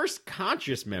 My first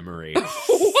conscious memory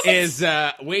is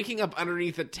waking up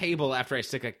underneath a table after I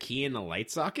stick a key in the light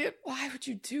socket. Why would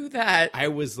you do that? I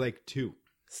was like 2.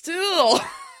 Still.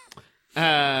 He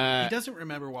doesn't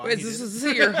remember why. Is this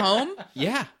at your home?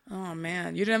 Yeah. Oh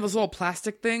man, you didn't have those little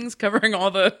plastic things covering all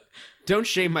the. Don't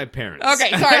shame my parents. Okay,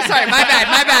 sorry, my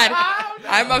bad.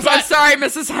 I'm sorry,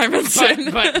 Mrs.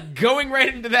 Simonson. But going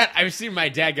right into that, I've seen my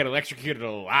dad get electrocuted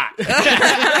a lot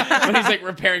when he's like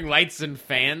repairing lights and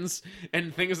fans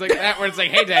and things like that. Where it's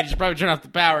like, "Hey, Dad, you should probably turn off the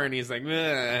power," and he's like,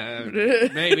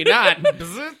 "Maybe not."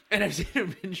 And I've seen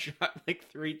him been shot like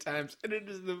 3 times, and it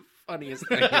is the funniest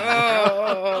thing.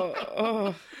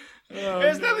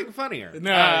 There's nothing funnier.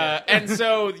 No. And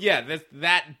so, yeah,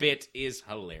 that bit is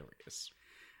hilarious.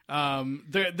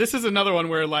 This is another one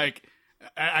where, like,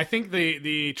 I think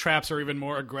the traps are even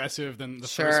more aggressive than the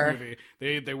first movie.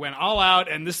 They went all out,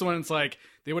 and this one's like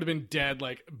they would have been dead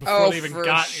like before they even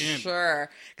got in. Sure,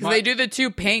 because they do the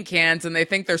 2 paint cans, and they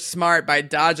think they're smart by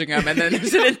dodging them, and then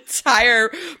there's an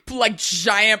entire like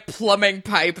giant plumbing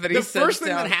pipe that he sends down. The first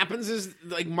thing that happens is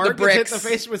like Mark gets hit in the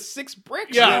face with 6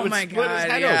 bricks. Yeah, oh my god,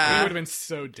 he would have been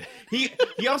so dead.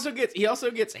 He also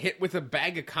gets hit with a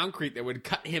bag of concrete that would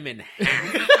cut him in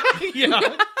half.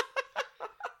 Yeah.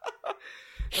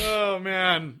 Oh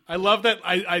man, I love that.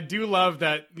 I do love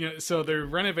that. You know, so they're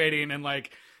renovating and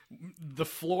like the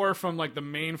floor from like the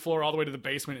main floor all the way to the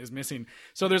basement is missing.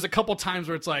 So there's a couple times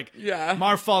where it's like,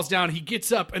 Marv falls down, he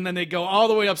gets up, and then they go all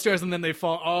the way upstairs, and then they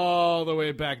fall all the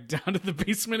way back down to the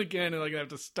basement again, and like have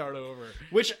to start over.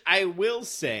 Which I will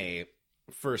say,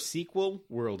 for sequel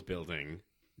world building,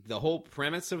 the whole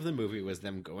premise of the movie was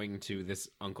them going to this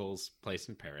uncle's place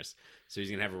in Paris. So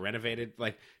he's gonna have a renovated,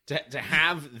 like to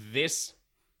have this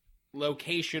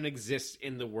location exists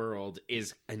in the world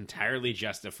is entirely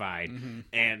justified,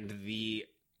 and the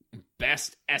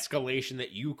best escalation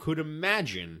that you could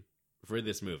imagine for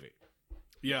this movie.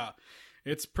 Yeah,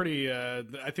 it's pretty. I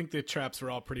think the traps were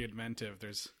all pretty inventive.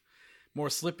 There's more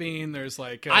slipping. There's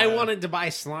like I wanted to buy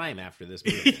slime after this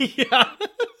movie. Yeah.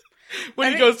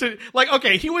 When he goes to like,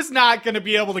 okay, he was not going to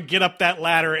be able to get up that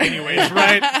ladder anyways,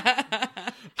 right?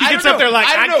 He gets up there like,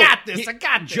 I got this.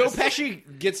 Joe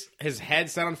Pesci gets his head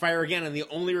set on fire again, and the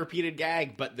only repeated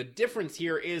gag, but the difference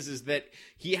here is that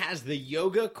he has the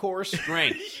yoga core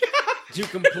strength to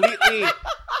completely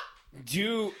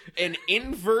do an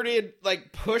inverted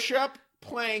like push-up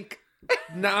plank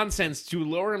nonsense to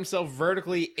lower himself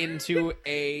vertically into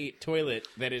a toilet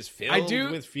that is filled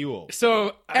with fuel.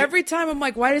 So every time I'm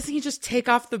like, why doesn't he just take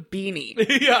off the beanie?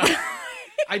 Yeah.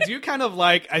 I do kind of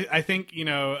like, I think, you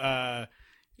know,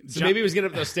 so maybe he was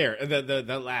getting up the stair,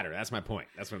 the ladder. That's my point.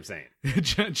 That's what I'm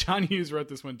saying. John Hughes wrote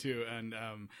this one too, and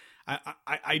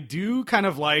I do kind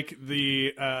of like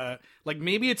the like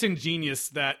maybe it's ingenious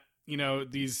that, you know,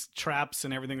 these traps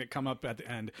and everything that come up at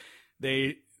the end,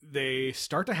 they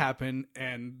start to happen,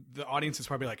 and the audience is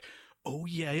probably like, oh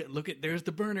yeah, look at, there's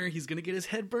the burner, he's gonna get his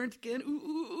head burnt again, ooh,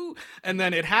 ooh, ooh. And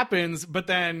then it happens, but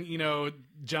then, you know,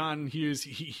 John Hughes,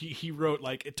 he wrote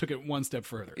like it took it one step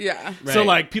further. Yeah. Right. So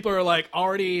like people are like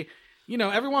already, you know,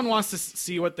 everyone wants to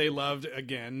see what they loved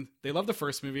again. They love the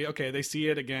first movie. Okay, they see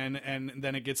it again, and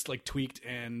then it gets like tweaked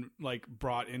and like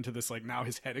brought into this like now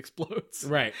his head explodes.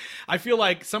 Right. I feel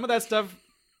like some of that stuff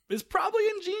is probably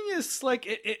ingenious. Like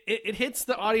it hits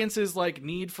the audience's like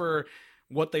need for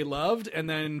what they loved, and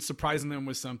then surprising them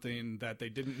with something that they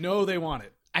didn't know they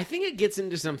wanted. I think it gets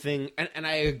into something, and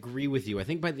I agree with you. I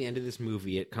think by the end of this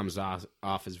movie, it comes off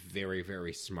as very,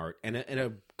 very smart and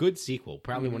a good sequel.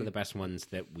 Probably one of the best ones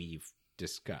that we've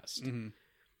discussed. And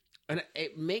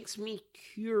it makes me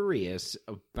curious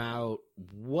about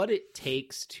what it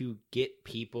takes to get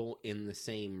people in the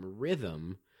same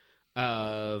rhythm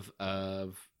of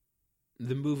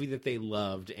the movie that they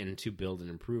loved and to build and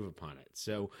improve upon it.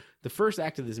 So the first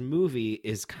act of this movie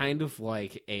is kind of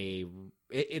like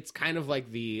it's kind of like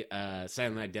the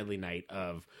Silent Night, Deadly Night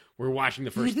of we're watching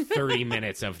the first 30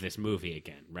 minutes of this movie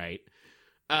again, right?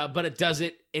 But it does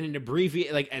it in an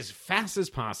abbreviate, like as fast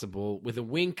as possible, with a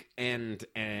wink and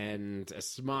a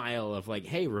smile of like,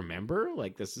 hey, remember?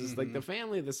 Like this is like the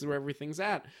family, this is where everything's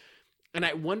at. And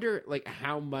I wonder, like,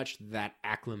 how much that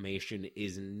acclamation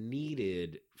is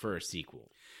needed for a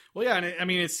sequel. Well, yeah, and I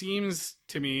mean, it seems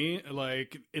to me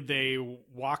like he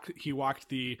walked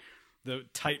the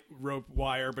tightrope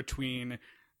wire between,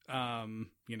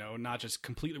 you know, not just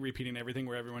completely repeating everything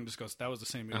where everyone just goes, that was the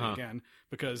same movie again,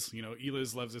 because, you know,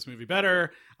 Eliz loves this movie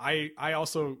better. I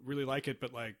also really like it,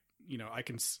 but like, you know, I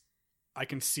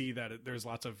can see that there's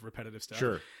lots of repetitive stuff.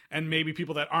 Sure. And maybe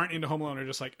people that aren't into Home Alone are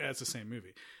just like, it's the same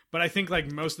movie. But I think like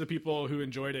most of the people who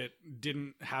enjoyed it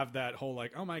didn't have that whole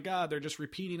like, oh my God, they're just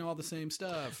repeating all the same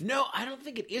stuff. No, I don't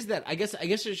think it is that. I guess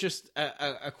it's just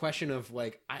a question of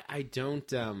like, I don't,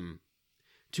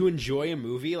 to enjoy a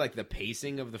movie, like the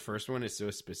pacing of the first one is so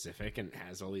specific and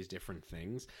has all these different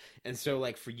things. And so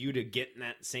like for you to get in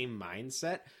that same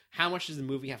mindset, how much does the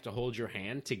movie have to hold your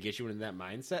hand to get you into that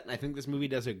mindset? And I think this movie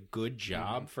does a good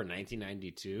job for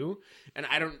 1992. And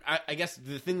I guess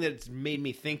the thing that's made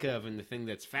me think of, and the thing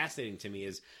that's fascinating to me,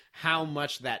 is how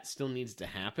much that still needs to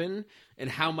happen, and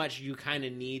how much you kind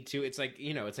of need to, it's like,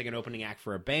 you know, it's like an opening act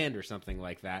for a band or something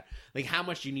like that. Like how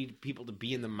much you need people to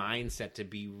be in the mindset to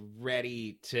be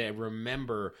ready to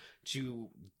remember to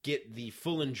get the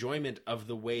full enjoyment of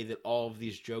the way that all of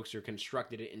these jokes are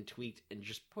constructed and tweaked and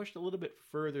just pushed a little bit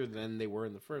further than they were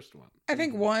in the first one. I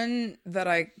think one that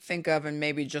I think of, and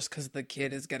maybe just because the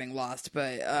kid is getting lost,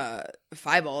 but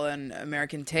Fievel and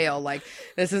American Tail, like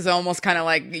this is almost kind of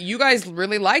like, you guys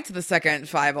really liked the second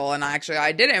Fievel, and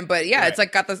I didn't, but yeah, It's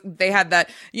like they had that,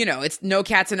 you know, it's No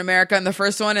Cats in America in the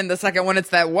first one, and the second one it's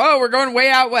that, whoa, we're going way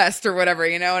out west or whatever,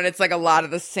 you know, and it's like a lot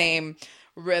of the same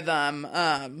rhythm.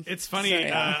 It's funny. So,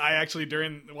 yeah. I actually,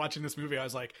 during watching this movie, I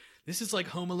was like, this is like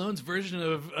Home Alone's version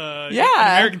of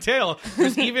Yeah. American Tail.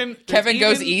 There's even Kevin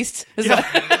Goes East. Is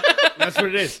That's what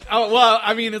it is. Oh well,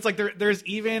 I mean, it's like there's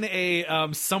even a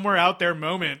somewhere out there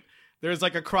moment. There's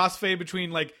like a crossfade between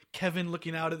like Kevin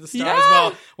looking out at the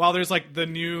stars while there's like the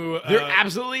new There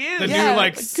absolutely is. the Yeah, new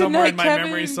like good Somewhere night, in My Kevin.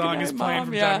 Memory song Good is night, playing Mom.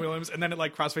 from Yeah. John Williams, and then it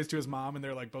like crossfades to his mom, and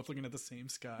they're like both looking at the same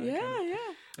sky. yeah.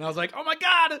 And I was like, oh my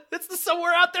god, it's the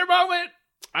Somewhere Out There moment.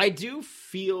 I do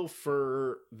feel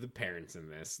for the parents in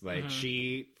this. Like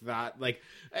she thought, like,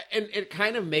 and it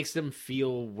kind of makes them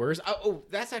feel worse. Oh,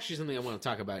 that's actually something I want to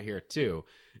talk about here too.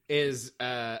 Is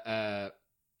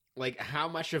like how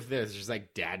much of this is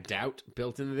like dad doubt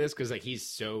built into this, because like he's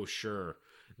so sure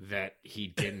that he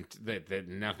didn't that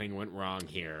nothing went wrong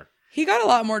here. He got a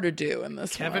lot more to do in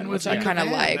this Kevin one, was which I in the kind of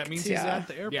van. liked. That means he's at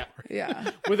the airport. Yeah,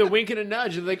 Yeah. with a wink and a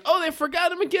nudge, and like, oh, they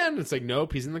forgot him again. It's like,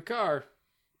 nope, he's in the car.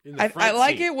 In the I front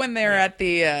like seat. it when they're at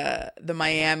the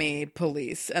Miami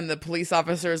police, and the police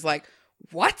officer is like,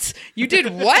 "What? You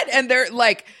did what?" And they're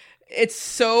like, it's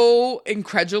so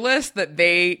incredulous that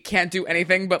they can't do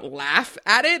anything but laugh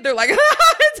at it. They're like,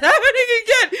 it's happening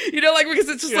again. You know, like, because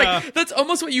it's just like, that's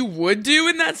almost what you would do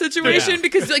in that situation,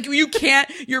 because like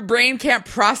your brain can't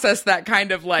process that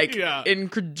kind of like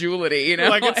incredulity, you know?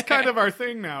 Like, it's kind of our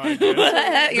thing now, I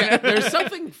guess. you know? There's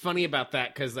something funny about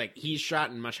that, because like he's shot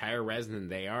in much higher res than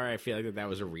they are. I feel like that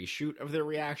was a reshoot of their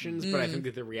reactions, but I think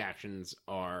that the reactions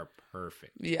are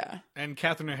perfect. Yeah. And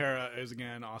Catherine O'Hara is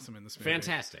again awesome in this movie.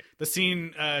 Fantastic. The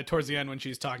scene towards the end when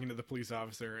she's talking to the police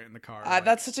officer in the car.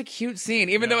 That's such a cute scene,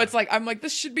 even though it's like, I'm like,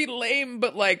 this should be lame,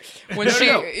 but like when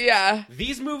No. yeah.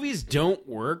 These movies don't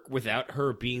work without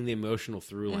her being the emotional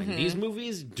through line. These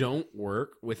movies don't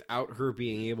work without her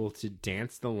being able to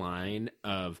dance the line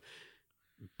of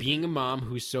being a mom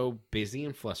who's so busy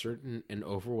and flustered and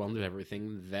overwhelmed with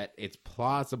everything that it's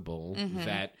plausible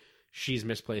that she's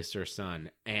misplaced her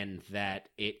son, and that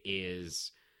it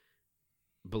is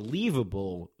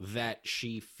believable that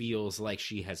she feels like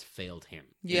she has failed him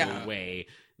in a way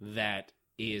that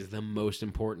is the most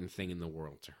important thing in the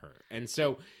world to her. And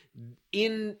so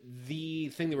in the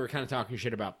thing that we were kind of talking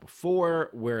shit about before,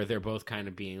 where they're both kind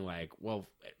of being like, well,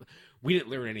 we didn't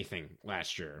learn anything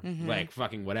last year, like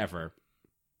fucking whatever,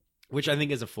 which I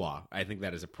think is a flaw. I think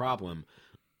that is a problem.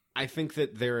 I think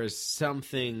that there is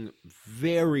something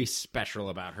very special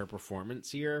about her performance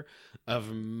here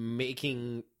of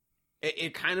making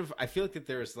it kind of, I feel like that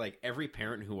there's like every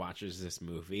parent who watches this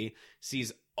movie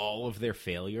sees all of their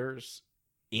failures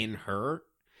in her,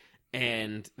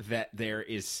 and that there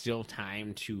is still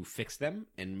time to fix them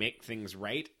and make things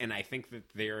right. And I think that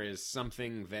there is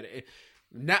something that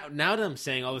now that I'm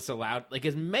saying all this aloud, like,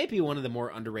 it may be one of the more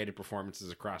underrated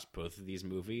performances across both of these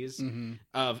movies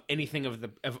of anything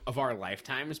of our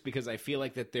lifetimes, because I feel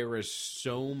like that there is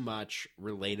so much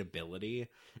relatability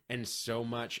and so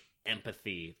much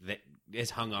empathy that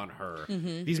is hung on her.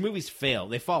 These movies fail;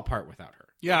 they fall apart without her.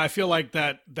 Yeah, I feel like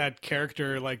that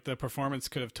character, like the performance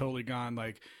could have totally gone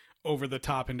like over the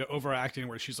top into overacting,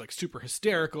 where she's like super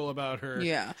hysterical about her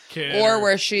kid, or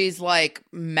where she's like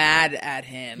mad at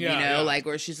him, Yeah, you know, yeah. like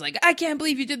where she's like, I can't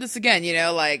believe you did this again, you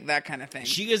know, like that kind of thing.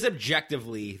 She is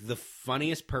objectively the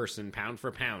funniest person, pound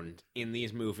for pound, in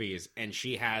these movies, and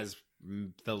she has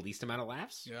the least amount of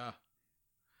laughs. Yeah.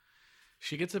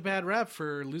 She gets a bad rap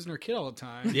for losing her kid all the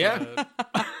time. Yeah.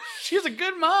 but she's a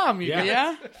good mom. You guys.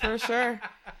 Yeah, for sure.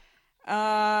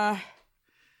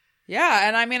 Yeah,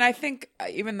 and I mean, I think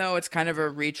even though it's kind of a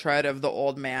retread of the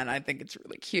old man, I think it's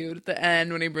really cute at the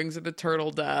end when he brings her the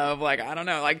turtle dove. Like, I don't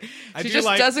know, like I she do just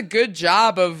like- does a good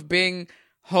job of being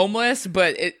homeless,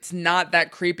 but it's not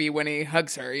that creepy when he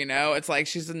hugs her, you know? It's like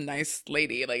she's a nice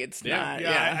lady. Like, it's not.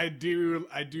 Yeah, I do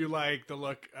like the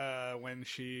look when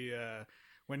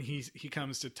when he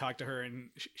comes to talk to her and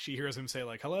she hears him say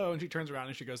like hello, and she turns around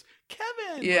and she goes,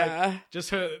 Kevin. Yeah. Like, just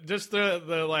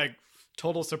the like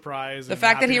total surprise. The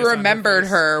fact that he remembered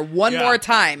her one more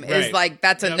time is Right. like,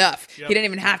 that's enough. Yep. He didn't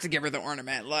even have to give her the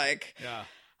ornament. Like,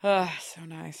 so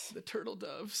nice. The turtle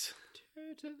doves.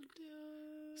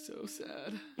 So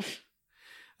sad.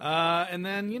 And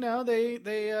then,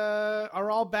 they are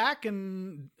all back,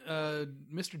 and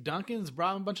Mr. Duncan's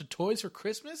brought him a bunch of toys for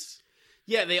Christmas.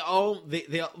 Yeah, they all.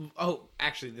 Oh,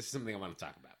 actually, this is something I want to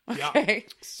talk about. Okay.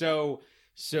 So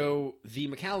the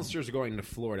McAllisters are going to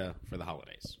Florida for the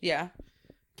holidays. Yeah.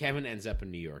 Kevin ends up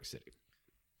in New York City.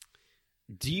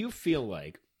 Do you feel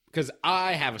like, because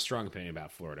I have a strong opinion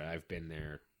about Florida. I've been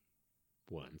there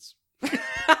once. But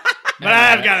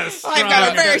I've got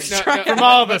a very strong- from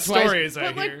all the But twice. stories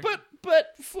I But, hear. But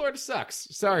Florida sucks.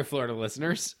 Sorry, Florida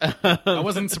listeners. I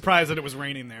wasn't surprised that it was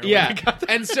raining there. when Yeah, we got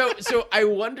there. and so I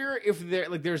wonder if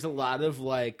there's a lot of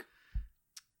like,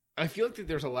 I feel like that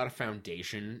there's a lot of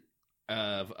foundation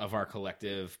of our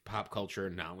collective pop culture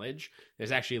knowledge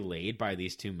that's actually laid by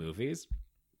these two movies.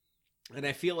 And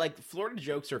I feel like Florida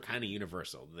jokes are kind of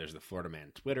universal. There's the Florida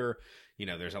Man Twitter.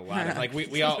 There's a lot of like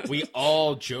we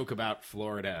all joke about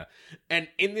Florida. And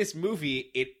in this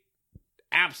movie, it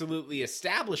absolutely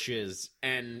establishes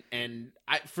and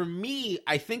for me,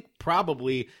 I think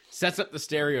probably sets up the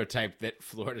stereotype that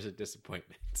Florida's a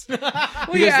disappointment. Because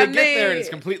they get there and it's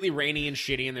completely rainy and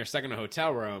shitty and they're stuck in a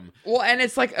hotel room. Well, and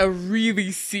it's like a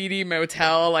really seedy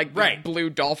motel, like the Right. Blue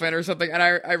Dolphin or something. And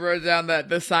I wrote down that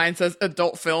the sign says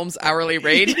adult films hourly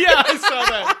rate. Yeah, I saw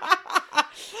that.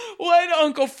 Well, and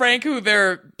Uncle Frank, who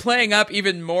they're playing up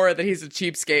even more that he's a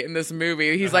cheapskate in this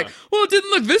movie. He's like, well, it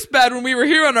didn't look this bad when we were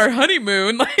here on our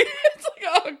honeymoon. Like, it's like,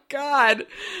 oh God,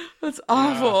 that's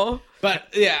awful. But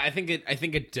yeah, I think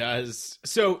it does.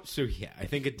 So yeah, I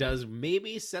think it does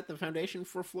maybe set the foundation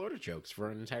for Florida jokes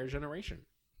for an entire generation.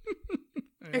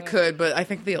 It could, but I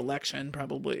think the election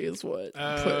probably is what.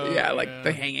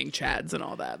 The hanging chads and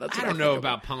all that. That's I what don't know think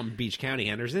about Palm Beach County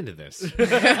enters into this.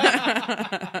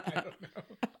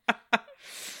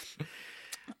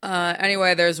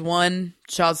 Anyway, there's one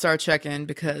child star check-in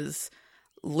because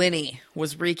Linny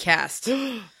was recast.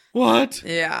 What?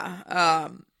 Yeah.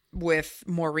 With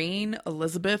Maureen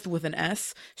Elizabeth with an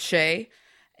S, Shay,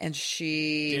 and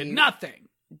she Did nothing.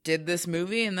 did this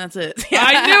movie, and that's it.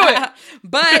 I knew it.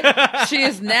 But she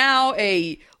is now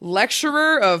a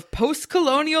lecturer of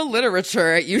post-colonial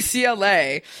literature at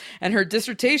UCLA, and her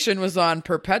dissertation was on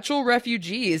perpetual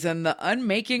refugees and the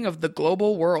unmaking of the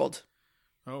global world.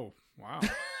 Oh, wow.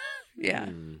 Yeah.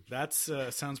 That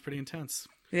sounds pretty intense.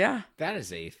 Yeah. That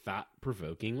is a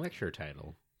thought-provoking lecture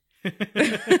title. And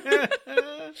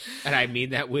I mean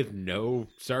that with no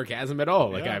sarcasm at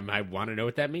all. Like, Yeah. I want to know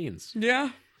what that means. Yeah.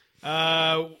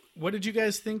 What did you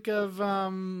guys think of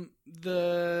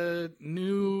the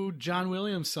new John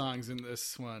Williams songs in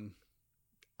this one?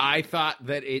 I thought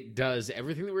that it does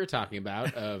everything that we were talking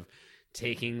about of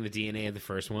taking the DNA of the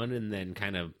first one and then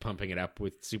kind of pumping it up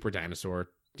with super dinosaur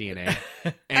DNA.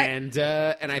 And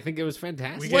I think it was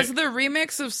fantastic. Was the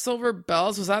remix of Silver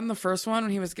Bells, was that in the first one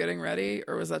when he was getting ready,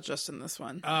 or was that just in this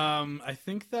one? I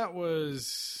think that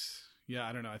was... Yeah,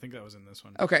 I don't know. I think that was in this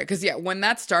one. Okay, because when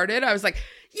that started, I was like,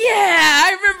 yeah,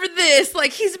 I remember this.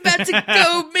 Like, he's about to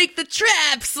go make the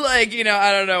traps. Like,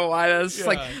 I don't know why. That's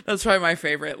just, that's probably my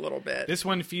favorite little bit. This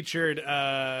one featured,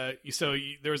 there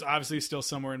was obviously still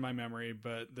Somewhere in My Memory,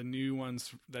 but the new ones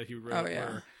that he wrote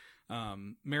were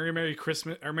Merry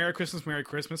Christmas, or Merry Christmas, Merry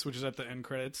Christmas, which is at the end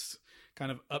credits,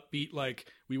 kind of upbeat, like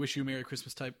We Wish You a Merry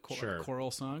Christmas type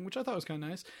choral song, which I thought was kind of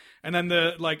nice. And then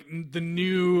the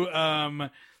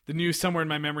new Somewhere in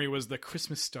My Memory was the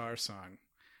Christmas Star song,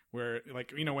 where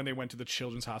when they went to the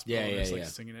children's hospital and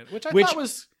was singing it, which I thought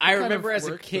was I kind remember of as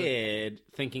a worked, kid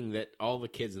thinking that all the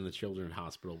kids in the children's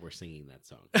hospital were singing that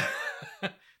song.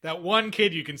 but that one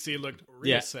kid you can see looked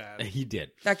real sad. He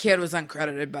did. That kid was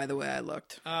uncredited, by the way. I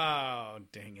looked. Oh,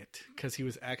 dang it, because he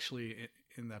was actually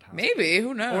in that hospital. Maybe,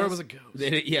 who knows? Or it was a ghost.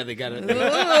 They got it.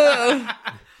 Ugh.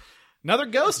 Another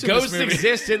ghost in Ghosts this movie.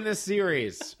 exist in this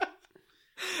series.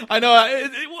 I know.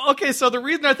 Okay, so the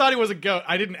reason I thought he was a ghost,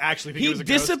 I didn't actually think he was a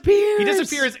ghost. disappears. He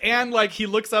disappears, and he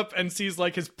looks up and sees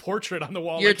his portrait on the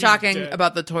wall. You're like he's talking dead.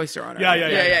 about the toy store owner.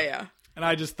 Yeah. And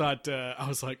I just thought, I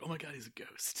was like, oh my god, he's a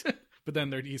ghost. But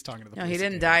then he's talking to the No, police he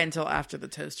didn't again. die until after the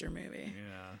toaster movie.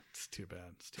 Yeah, it's too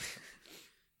bad.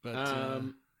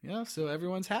 But so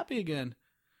everyone's happy again.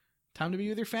 Time to be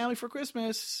with your family for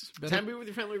Christmas. Time to be with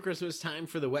your family for Christmas. Time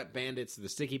for the wet bandits, the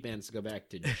sticky bandits to go back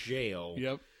to jail.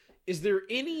 Yep. Is there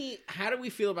how do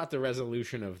we feel about the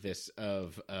resolution of this,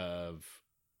 of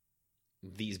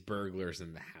these burglars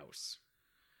in the house?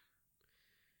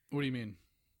 What do you mean?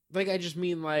 Like, I just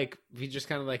mean, like, he just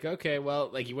kind of like, okay, well,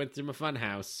 like, he went through my fun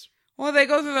house. Well, they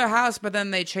go through their house, but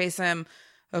then they chase him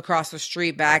across the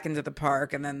street back into the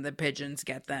park, and then the pigeons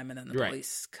get them, and then the Right.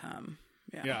 police come.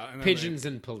 Yeah. Yeah, and then Pigeons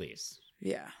and police.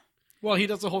 Yeah. Well, he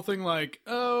does the whole thing like,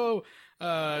 the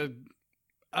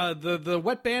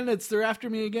wet bandits, they're after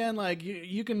me again. Like,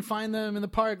 you can find them in the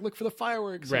park. Look for the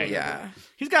fireworks. Right. Yeah.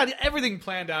 He's got everything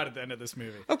planned out at the end of this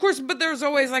movie. Of course, but there's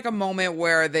always like a moment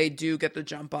where they do get the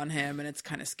jump on him, and it's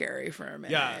kind of scary for a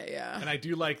minute. Yeah. And I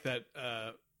do like that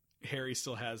Harry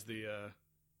still has the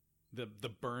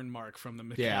burn mark from the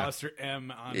McAllister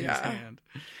M on his hand,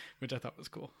 which I thought was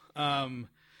cool.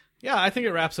 Yeah, I think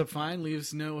it wraps up fine.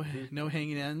 Leaves no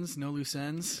hanging ends, no loose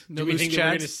ends, no Do we loose think that we're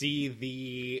going to chats. see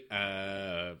the,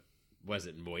 was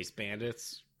it Moist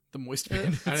Bandits? The moist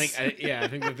bandits. I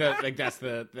think that's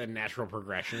the natural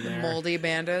progression there. Moldy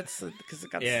bandits, because it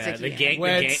got Yeah, sticky. the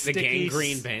Wet, the sticky,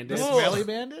 gangrene bandits. The smelly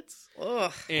bandits.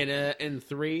 Ugh. In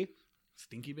 3,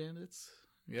 Stinky bandits.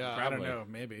 Yeah, Probably. I don't know.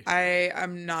 Maybe.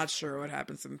 I'm not sure what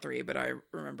happens in 3, but I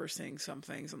remember seeing some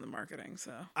things in the marketing.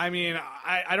 So I mean,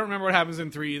 I don't remember what happens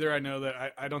in 3 either. I know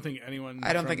that I don't think anyone.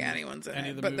 I don't from think anyone's in any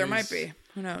it, of the but there might movies- be.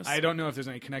 Who knows? I don't know if there's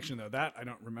any connection though. That I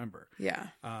don't remember. Yeah.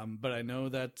 But I know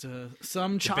that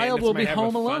some the child bandits will might be have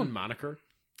home a alone. Fun moniker.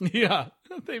 Yeah,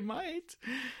 they might.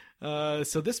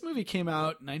 So this movie came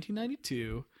out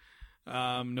 1992,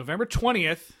 November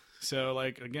 20th. So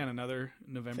like again, another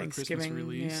November Christmas Thanksgiving,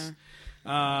 release. yeah.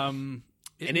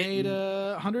 It made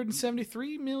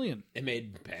 173 million. It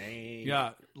made bang.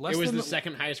 Yeah, less It was than the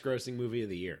second highest grossing movie of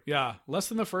the year. Yeah, less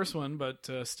than the first one, but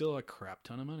still a crap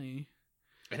ton of money.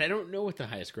 And I don't know what the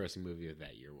highest grossing movie of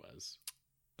that year was.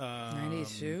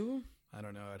 92? I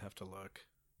don't know. I'd have to look.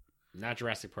 Not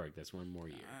Jurassic Park. That's one more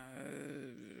year.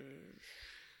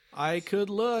 I could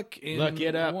look in Look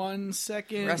it up. 1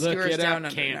 second. Rescuers Look it Down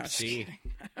up. Under. Can't No, just see. kidding.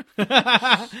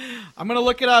 I'm gonna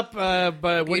look it up, but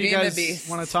what do Beauty you and the guys Beast.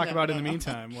 want to talk No, about in no, the no.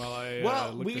 meantime while I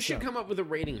Well, look we this should up? come up with a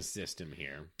rating system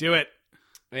here. Do it.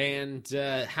 And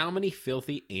how many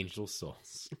filthy angel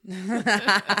souls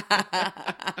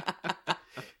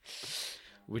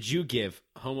would you give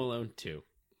Home Alone 2,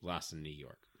 Lost in New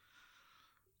York?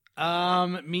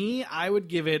 Me, I would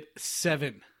give it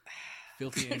 7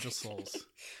 Filthy Angel Souls.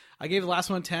 I gave the last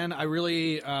one 10. I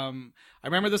really, I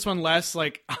remember this one less.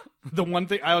 Like, the one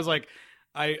thing I was like,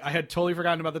 I had totally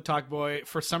forgotten about the Talk Boy.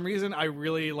 For some reason, I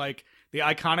really like the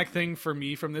iconic thing for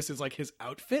me from this is like his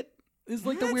outfit is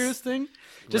like the weirdest thing.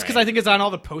 Just because Right. I think it's on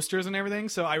all the posters and everything.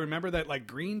 So I remember that like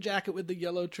green jacket with the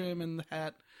yellow trim and the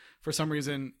hat for some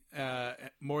reason,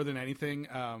 more than anything.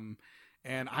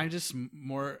 And I'm just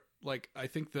more like, I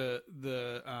think the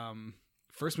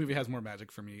first movie has more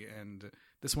magic for me, and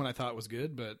this one I thought was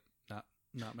good, but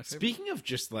not my favorite. Speaking of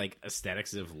just like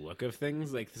aesthetics of look of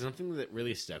things, like something that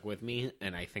really stuck with me,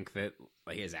 and I think that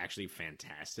like is actually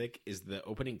fantastic, is the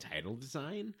opening title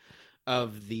design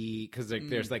of the, because like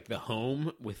there's like the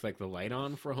home with like the light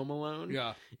on for Home Alone,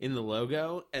 Yeah. in the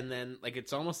logo, and then like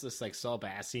it's almost this like Saul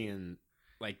Bassian,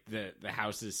 like the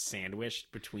house is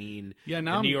sandwiched between Yeah, the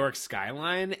now I'm- New York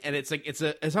skyline, and it's like it's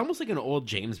almost like an old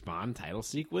James Bond title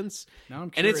sequence. Now I'm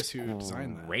And curious it's who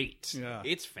designed that. great. Yeah.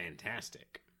 It's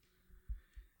fantastic.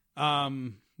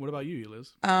 What about you,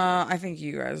 Liz? I think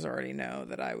you guys already know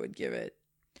that I would give it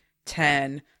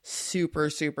 10 super,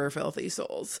 super filthy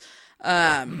souls.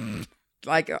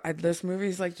 This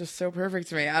movie's like just so perfect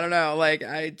to me. I don't know. Like,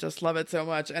 I just love it so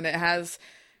much. And it has,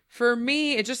 for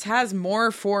me, it just has more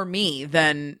for me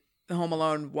than Home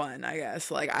Alone 1, I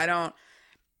guess. Like, I don't,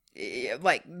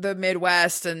 like the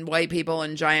Midwest and white people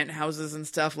and giant houses and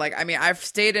stuff. Like, I mean, I've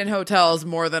stayed in hotels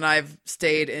more than I've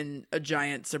stayed in a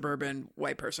giant suburban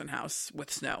white person house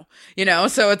with snow, you know?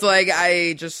 So it's like,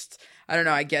 I don't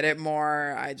know. I get it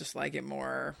more. I just like it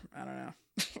more. I don't know.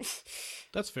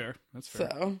 That's fair. That's fair.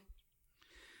 So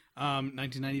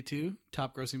 1992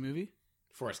 top grossing movie,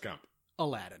 Forrest Gump.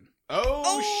 Aladdin.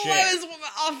 Oh, shit. I was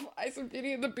off Ice and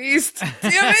Beauty and the Beast.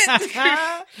 Damn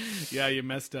it. Yeah, you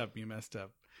messed up.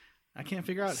 I can't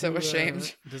figure out So who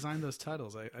ashamed. designed those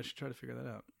titles. I should try to figure that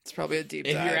out. It's probably a deep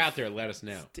If dive. you're out there, let us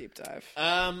know. Deep dive.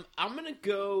 I'm gonna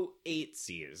go 8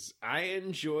 C's. I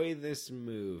enjoy this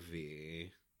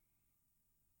movie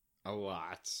a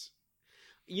lot.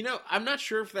 You know, I'm not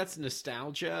sure if that's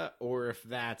nostalgia or if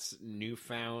that's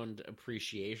newfound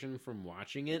appreciation from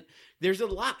watching it. There's a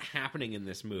lot happening in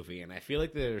this movie, and I feel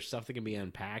like there's stuff that can be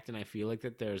unpacked, and I feel like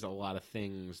that there's a lot of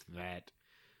things that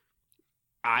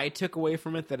I took away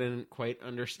from it that I didn't quite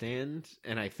understand,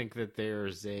 and I think that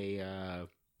there's I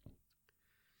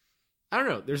don't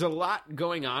know, there's a lot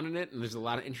going on in it, and there's a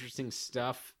lot of interesting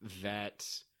stuff that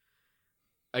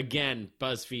again,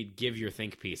 BuzzFeed, give your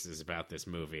think pieces about this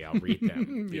movie. I'll read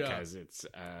them because it's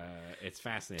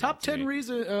fascinating. Top 10 ways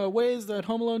that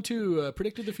Home Alone 2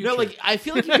 predicted the future. No, like I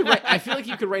feel like you could write. I feel like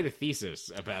you could write a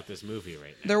thesis about this movie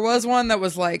right now. There was one that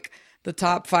was like the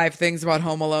top 5 things about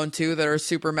Home Alone 2 that are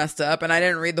super messed up, and I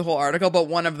didn't read the whole article, but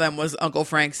one of them was Uncle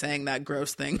Frank saying that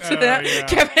gross thing to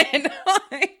Kevin.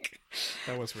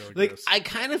 That was really like gross. I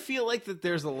kind of feel like that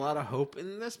there's a lot of hope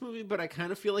in this movie, but I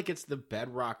kind of feel like it's the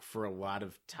bedrock for a lot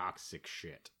of toxic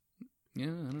shit. Yeah, I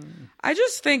don't know. I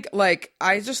just think like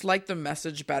I just like the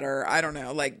message better. I don't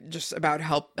know, like just about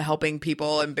helping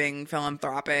people and being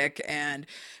philanthropic, and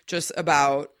just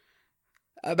about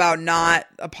not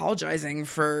apologizing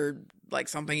for like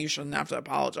something you shouldn't have to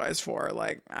apologize for.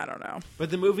 Like, I don't know. But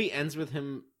the movie ends with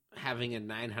him having a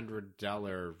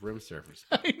 $900 room service.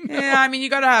 Yeah, I mean, you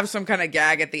got to have some kind of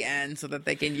gag at the end so that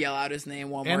they can yell out his name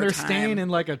one more time. And they're staying in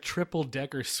like a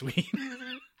triple-decker suite.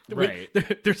 Right.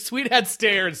 Their suite had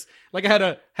stairs. Like, had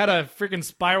a freaking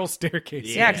spiral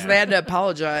staircase. Yeah, because they had to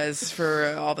apologize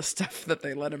for all the stuff that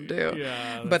they let him do.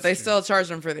 Yeah, but they still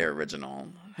charged him for the original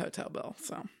hotel bill.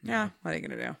 So, yeah, what are you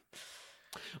going to do?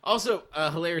 Also, a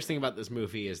hilarious thing about this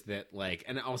movie is that, like,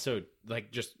 and also,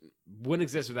 like, just wouldn't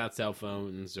exist without cell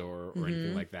phones or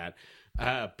anything like that.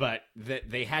 But that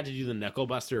they had to do the Knuckle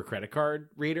Buster credit card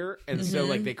reader, and so,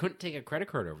 like, they couldn't take a credit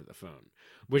card over the phone,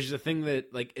 which is a thing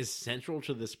that, like, is central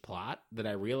to this plot that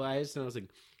I realized, and I was like,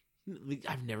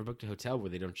 I've never booked a hotel where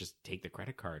they don't just take the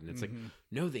credit card, and it's like,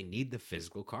 no, they need the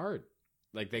physical card.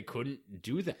 Like, they couldn't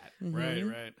do that. Right.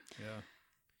 Yeah.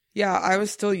 Yeah, I was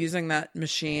still using that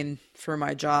machine for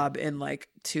my job in like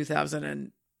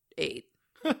 2008.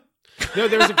 No,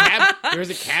 there was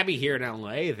a cabbie here in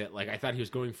LA that, like, I thought he was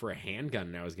going for a handgun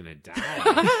and I was gonna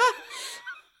die.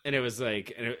 And it was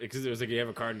like, because it was like, you have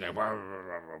a card and like, blah, blah,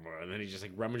 blah, blah, and then he just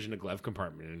like rummaged in a glove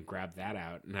compartment and grabbed that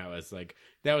out, and I was like,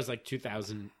 that was like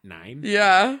 2009.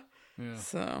 Yeah. Yeah.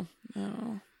 So,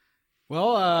 no.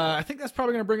 Well, I think that's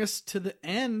probably going to bring us to the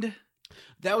end.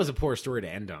 That was a poor story to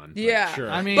end on. But Yeah. sure.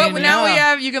 I mean, But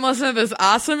now you can listen to this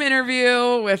awesome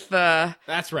interview with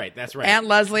that's right. Aunt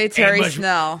Leslie, Terry much-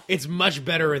 Snell. It's much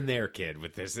better in there, kid,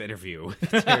 with this interview with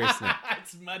Terry Snell.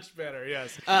 It's much better,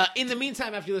 yes. In the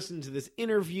meantime, after you listen to this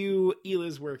interview,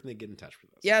 Eliz, where can they get in touch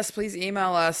with us? Yes, please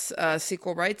email us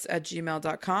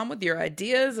sequelrights@gmail.com with your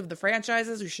ideas of the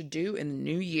franchises we should do in the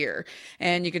new year.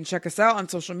 And you can check us out on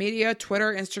social media,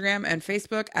 Twitter, Instagram, and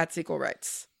Facebook at Sequel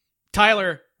Rights.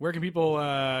 Tyler, where can people,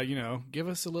 give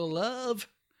us a little love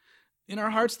in our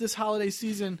hearts this holiday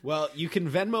season? Well, you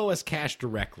can Venmo us cash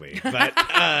directly, but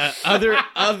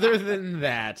other than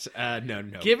that, no.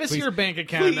 Give us Please- your bank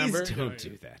account please number. don't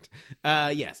do that.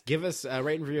 Yes, give us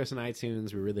rate and review us on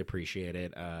iTunes. We really appreciate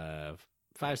it. 5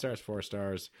 stars, 4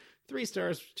 stars, 3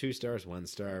 stars, 2 stars, 1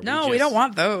 star. No, we don't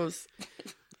want those.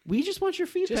 We just want your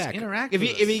feedback. interact If with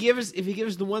you us. if you give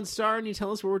us the 1 star and you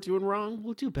tell us what we're doing wrong,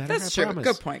 we'll do better. That's I true. promise.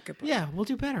 Good point. Yeah, we'll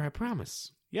do better. I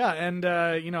promise. Yeah, and,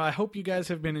 I hope you guys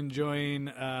have been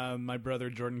enjoying my brother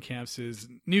Jordan Camps'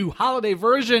 new holiday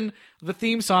version of the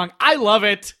theme song. I love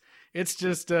it. It's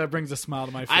just brings a smile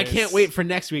to my face. I can't wait for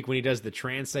next week when he does the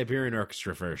Trans-Siberian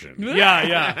Orchestra version.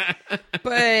 Yeah.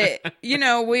 But,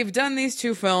 we've done these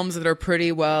 2 films that are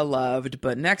pretty well loved,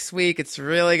 but next week it's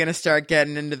really going to start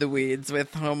getting into the weeds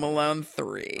with Home Alone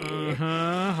 3.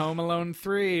 Home Alone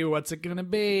 3. What's it going to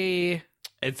be?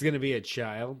 It's going to be a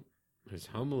child who's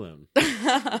home alone.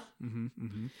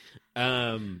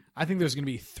 I think there's going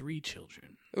to be 3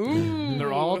 children. Ooh.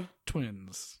 They're all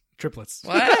twins. Triplets.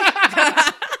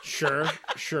 What? Sure.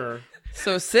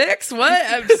 So 6? What?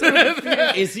 I'm so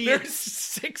confused. Is he? There's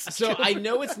 6 So children. I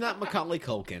know it's not Macaulay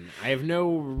Culkin. I have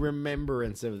no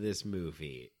remembrance of this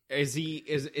movie. Is he?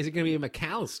 Is it going to be a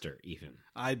McAllister even?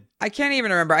 I can't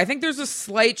even remember. I think there's a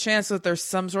slight chance that there's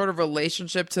some sort of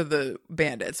relationship to the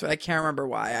bandits, but I can't remember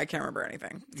why. I can't remember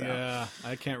anything. So. Yeah,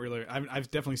 I can't really. I've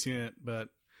definitely seen it, but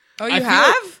Oh, you I feel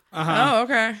have? Uh-huh. Oh,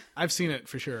 okay. I've seen it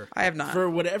for sure. I have not. For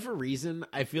whatever reason,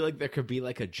 I feel like there could be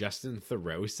like a Justin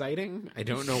Theroux sighting. I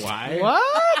don't know why.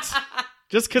 What?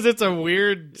 Just because it's a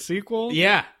weird sequel?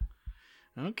 Yeah,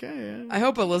 Okay. Yeah. I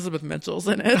hope Elizabeth Mitchell's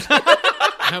in it.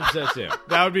 I hope so too.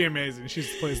 That would be amazing. She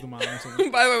plays the mom or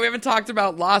something. By the way, we haven't talked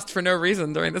about Lost for no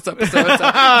reason during this episode. So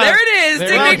there it is. Ding,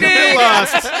 ding, Welcome ding.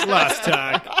 to Lost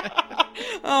Talk.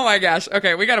 Oh my gosh.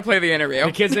 Okay, we got to play the interview.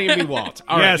 The kid's name would be Walt.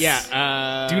 All right, Yes.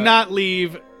 yeah. Do not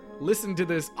leave. Listen to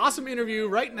this awesome interview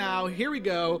right now. Here we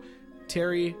go.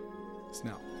 Terry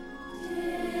Snell.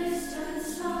 Distant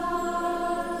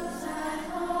stars at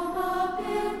home up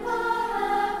in the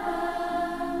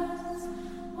heavens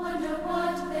wonder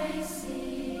what they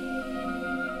see.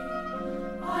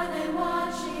 Are they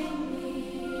watching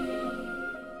me?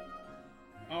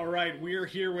 right, we're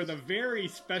here with a very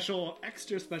special,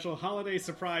 extra special holiday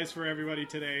surprise for everybody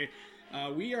today.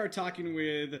 We are talking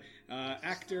with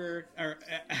actor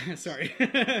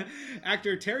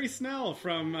Terry Snell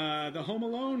from the Home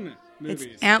Alone movies.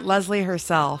 It's Aunt Leslie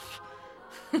herself.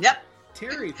 Yep.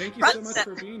 Terry, thank you Front so much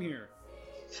center. for being here.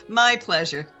 My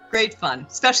pleasure. Great fun,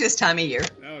 especially this time of year.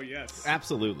 Oh, yes.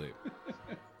 Absolutely.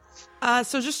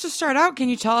 So just to start out, can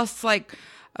you tell us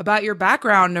about your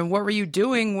background and what were you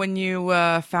doing when you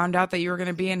found out that you were going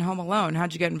to be in Home Alone?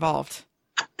 How'd you get involved?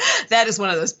 That is one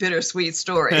of those bittersweet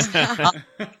stories.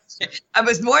 I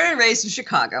was born and raised in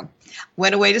Chicago.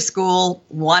 Went away to school,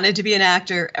 wanted to be an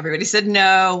actor. Everybody said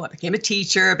no. I became a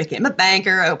teacher, became a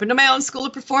banker, opened my own school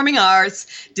of performing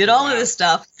arts, did all of this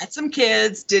stuff, had some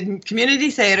kids, did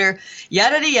community theater,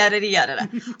 yada, yada, yada.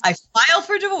 I filed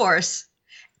for divorce,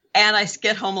 and I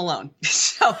get Home Alone.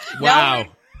 So Wow.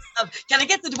 now, can I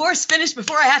get the divorce finished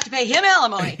before I have to pay him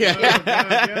alimony?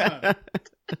 Yeah.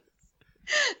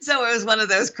 So it was one of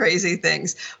those crazy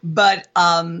things. But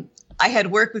I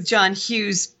had worked with John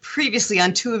Hughes previously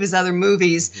on 2 of his other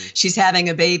movies. Mm-hmm. She's Having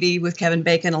a Baby with Kevin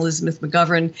Bacon, Elizabeth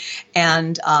McGovern,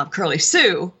 and Curly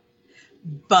Sue.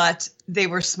 But they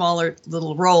were smaller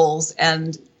little roles.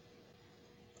 And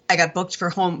I got booked for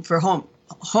Home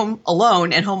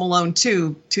Alone and Home Alone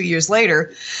 2 years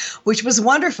later, which was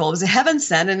wonderful. It was a heaven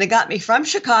sent, and it got me from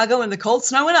Chicago in the cold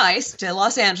snow and ice to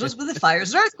Los Angeles with the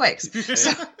fires and earthquakes.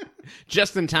 So,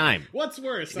 Just in time. What's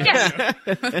worse?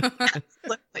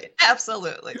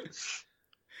 absolutely.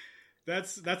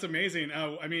 That's amazing.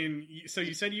 I mean, so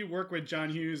you said you worked with John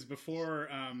Hughes before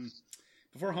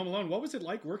Home Alone. What was it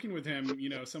like working with him? You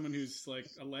know, someone who's like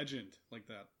a legend like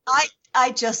that.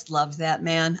 I just love that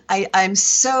man. I'm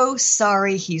so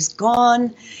sorry he's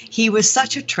gone. He was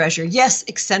such a treasure. Yes,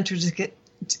 eccentric,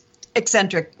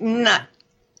 not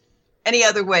any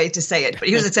other way to say it, but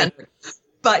he was eccentric.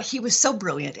 But he was so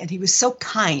brilliant, and he was so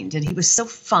kind, and he was so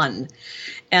fun.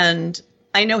 And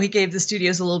I know he gave the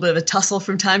studios a little bit of a tussle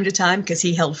from time to time because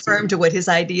he held firm to what his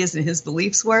ideas and his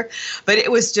beliefs were. But it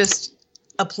was just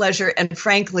a pleasure. And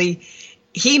frankly,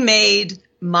 he made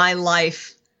my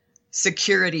life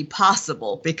security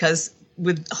possible because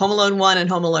with Home Alone 1 and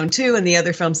Home Alone 2 and the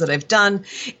other films that I've done,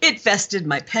 it vested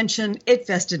my pension. It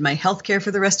vested my health care for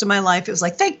the rest of my life. It was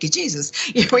like, thank you, Jesus.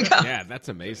 Here we go. Yeah, that's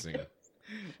amazing.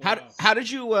 How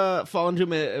did you fall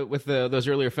into him with those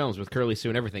earlier films with Curly Sue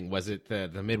and everything? Was it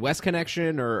the Midwest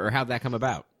connection, or how'd that come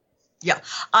about? Yeah,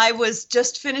 I was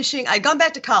just finishing. I'd gone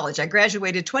back to college. I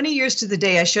graduated 20 years to the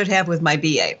day I should have with my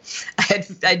BA.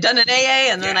 I'd done an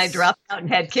AA, and then I dropped out and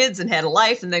had kids and had a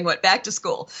life, and then went back to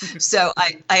school. So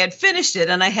I had finished it,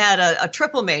 and I had a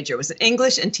triple major. It was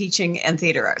English and teaching and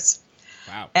theater arts.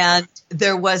 Wow. And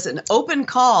there was an open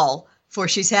call for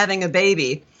She's Having a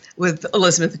Baby with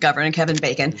Elizabeth McGovern and Kevin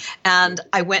Bacon, and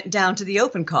I went down to the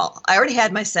open call. I already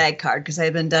had my SAG card because I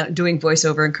had been doing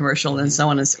voiceover and commercial and so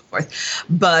on and so forth,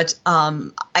 but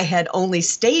I had only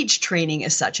stage training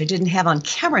as such. I didn't have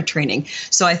on-camera training,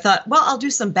 so I thought, well, I'll do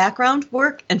some background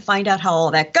work and find out how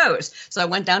all that goes. So I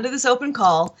went down to this open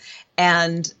call,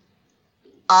 and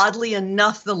oddly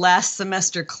enough, the last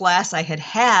semester class I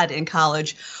had in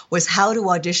college was how to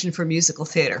audition for musical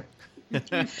theater.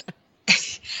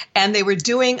 And they were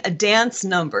doing a dance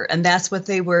number, and that's what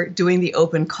they were doing the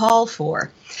open call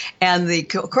for. And the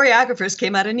choreographers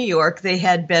came out of New York. They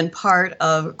had been part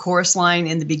of Chorus Line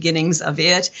in the beginnings of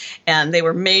it, and they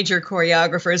were major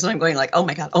choreographers. And I'm going like, oh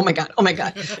my God, oh my God, oh my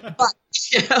God. But,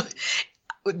 you know,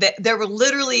 there were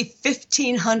literally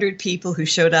 1,500 people who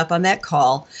showed up on that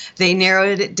call. They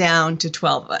narrowed it down to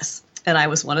 12 of us, and I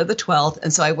was one of the 12.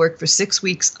 And so I worked for 6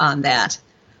 weeks on that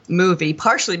movie,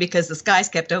 partially because the skies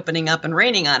kept opening up and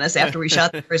raining on us after we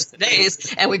shot the first 2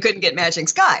 days, and we couldn't get matching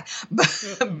sky.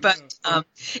 But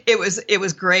it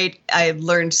was great. I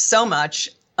learned so much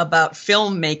about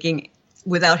filmmaking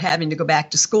without having to go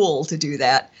back to school to do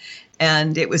that,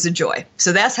 and it was a joy.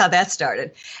 So that's how that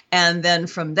started. And then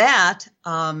from that,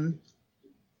 can't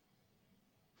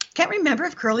remember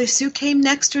if Curly Sue came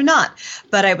next or not,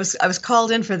 but I was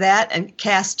called in for that and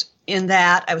cast in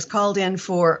that. I was called in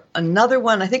for another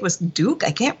one. I think it was Duke.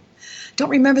 Don't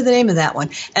remember the name of that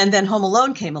one. And then Home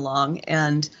Alone came along,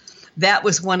 and that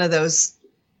was one of those.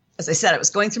 As I said, I was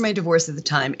going through my divorce at the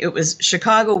time. It was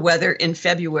Chicago weather in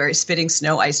February, spitting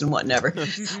snow, ice, and whatever.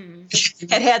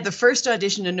 had the first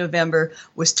audition in November,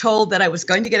 was told that I was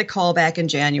going to get a call back in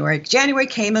January. January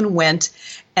came and went,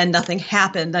 and nothing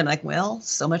happened. I'm like, well,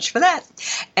 so much for that.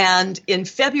 And in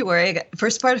February,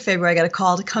 first part of February, I got a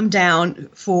call to come down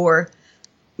for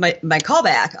my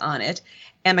callback on it.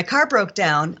 And my car broke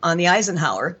down on the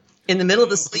Eisenhower in the middle of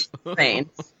the sleet rain.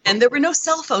 And there were no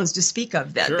cell phones to speak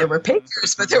of then. There were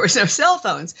pagers, but there was no cell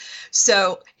phones.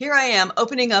 So here I am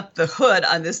opening up the hood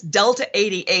on this Delta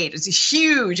 88. It's a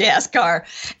huge ass car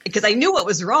because I knew what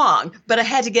was wrong, but I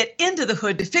had to get into the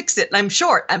hood to fix it. And I'm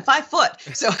short. I'm 5 foot.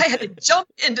 So I had to jump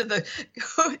into the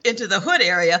hood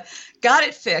area, got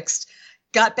it fixed,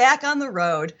 got back on the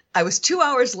road. I was 2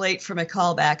 hours late for my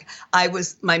callback.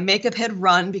 My makeup had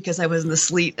run because I was in the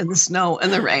sleet and the snow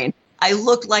and the rain. I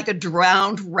looked like a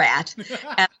drowned rat, and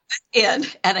I went in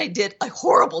and I did a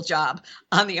horrible job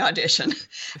on the audition.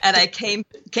 And I came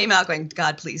out going,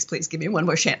 God, please give me one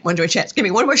more chance. Give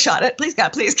me one more shot at it. Please,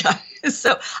 God, please, God.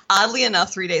 So oddly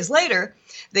enough, 3 days later,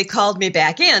 they called me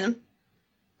back in,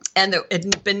 and it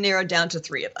had been narrowed down to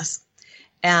 3 of us.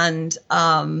 And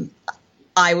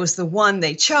I was the one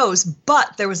they chose,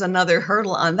 but there was another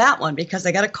hurdle on that one because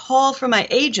I got a call from my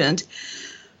agent.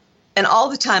 And all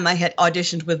the time I had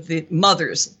auditioned with the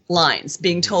mother's lines,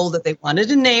 being told that they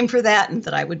wanted a name for that and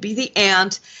that I would be the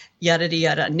aunt, yada,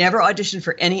 yada. Never auditioned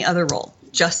for any other role,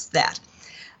 just that.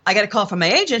 I got a call from my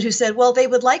agent who said, well, they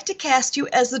would like to cast you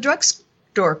as the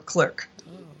drugstore clerk.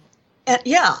 And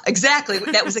yeah, exactly.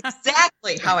 That was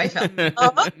exactly how I felt.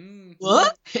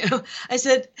 What? I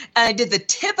said, and I did the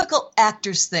typical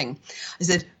actor's thing. I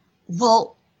said,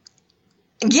 well,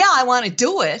 yeah, I want to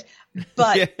do it.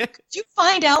 But could you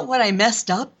find out what I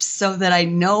messed up so that I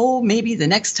know maybe the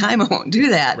next time I won't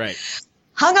do that? Right.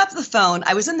 Hung up the phone.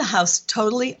 I was in the house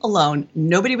totally alone.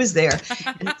 Nobody was there.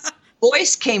 And this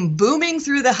voice came booming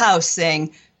through the house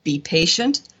saying, be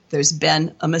patient. There's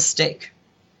been a mistake.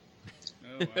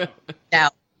 Oh, wow. Now,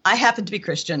 I happen to be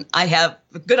Christian. I have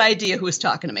a good idea who was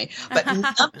talking to me. But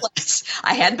nonetheless,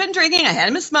 I hadn't been drinking. I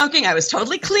hadn't been smoking. I was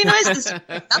totally clean eyes.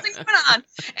 Nothing's going on.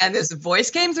 And this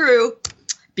voice came through.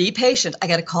 Be patient. I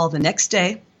got a call the next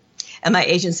day, and my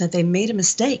agent said they made a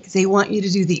mistake. They want you to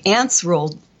do the aunt's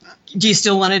role. Do you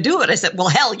still want to do it? I said, well,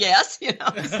 hell yes.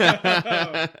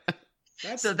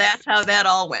 So that's how that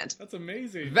all went. That's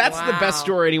amazing. That's the best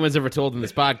story anyone's ever told in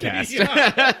this podcast.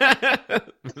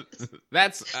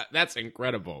 That's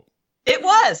incredible. It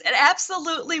was. It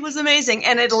absolutely was amazing.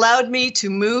 And it allowed me to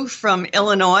move from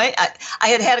Illinois. I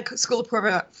had a school of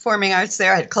performing arts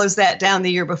there. I had closed that down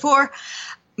the year before.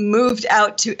 Moved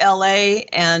out to LA,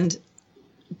 and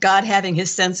God having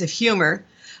his sense of humor,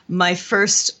 my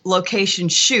first location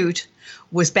shoot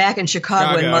was back in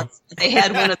Chicago. And they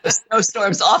had one of the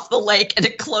snowstorms off the lake, and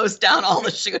it closed down all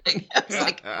the shooting. I was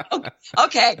like,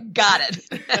 okay, got it.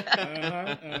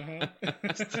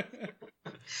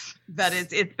 But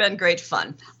it's been great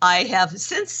fun. I have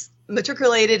since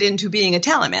matriculated into being a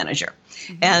talent manager.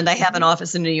 And I have an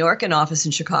office in New York, an office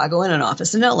in Chicago, and an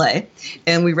office in LA.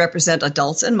 And we represent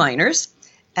adults and minors.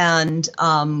 And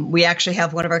we actually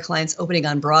have one of our clients opening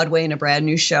on Broadway in a brand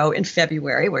new show in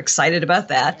February. We're excited about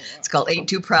that. Oh, wow. It's called Ain't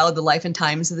Too Proud, The Life and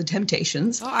Times of the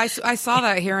Temptations. Oh, I saw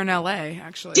that here in LA,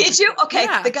 actually. Did you? Okay.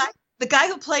 Yeah. The guy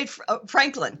who played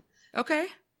Franklin. Okay.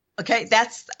 Okay,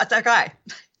 that's that guy.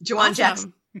 Juwan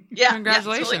Jackson. Yeah.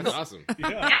 Congratulations. Yeah, really cool. Awesome.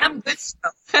 Yeah, good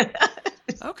stuff.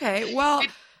 Okay. Well,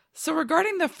 so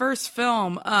regarding the first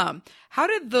film, how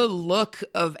did the look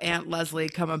of Aunt Leslie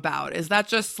come about? Is that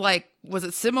just like, was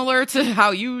it similar to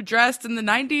how you dressed in the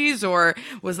 90s, or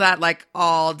was that like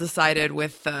all decided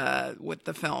with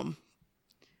the film?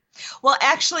 Well,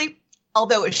 actually,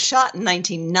 although it was shot in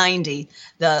 1990,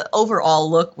 the overall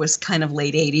look was kind of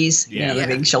late 80s. Yeah. The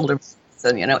big shoulders,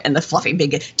 and the fluffy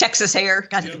big Texas hair.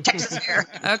 Got the Texas hair.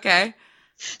 Okay.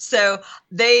 So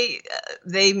they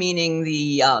meaning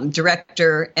the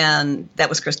director, and that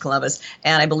was Chris Columbus,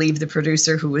 and I believe the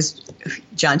producer, who was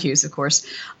John Hughes, of course.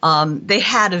 They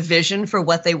had a vision for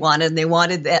what they wanted. And they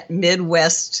wanted that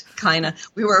Midwest kind of.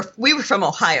 We were from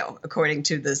Ohio, according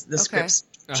to the scripts.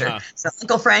 Uh-huh. So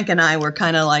Uncle Frank and I were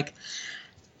kind of like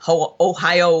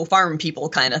Ohio farm people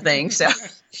kind of thing. So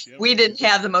we didn't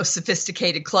have the most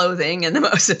sophisticated clothing and the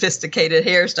most sophisticated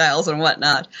hairstyles and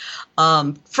whatnot.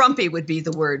 Frumpy would be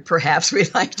the word perhaps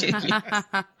we'd like to use.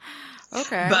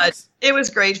 Okay. But it was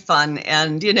great fun.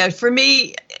 And, for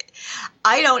me,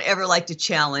 I don't ever like to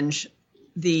challenge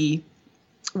the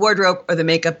wardrobe or the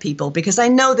makeup people, because I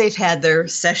know they've had their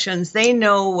sessions. They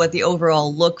know what the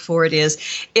overall look for it is.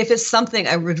 If it's something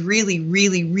I would really,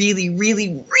 really, really, really,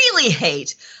 really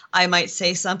hate, I might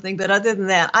say something. But other than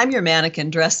that, I'm your mannequin.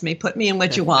 Dress me. Put me in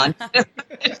what you want.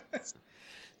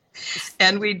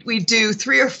 And we do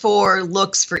 3 or 4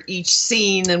 looks for each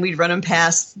scene, and we'd run them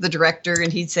past the director,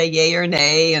 and he'd say yay or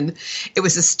nay. And it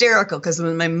was hysterical, because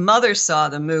when my mother saw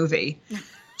the movie,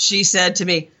 she said to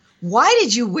me, "Why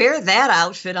did you wear that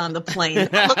outfit on the plane?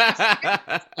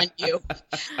 That looks on you."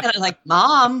 And I'm like,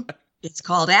 "Mom, It's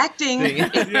called acting.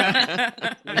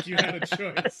 Yeah. Like you had a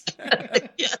choice.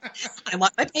 Yeah. I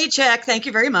want my paycheck. Thank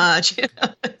you very much.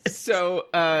 So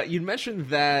you mentioned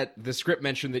that the script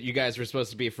mentioned that you guys were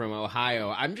supposed to be from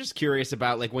Ohio. I'm just curious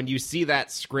about, like, when you see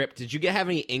that script, did you have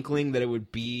any inkling that it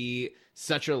would be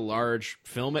such a large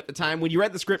film at the time? When you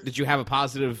read the script, did you have a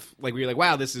positive, like, were you like,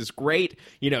 wow, this is great,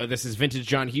 you know, this is vintage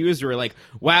John Hughes, or like,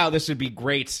 wow, this would be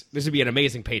great, this would be an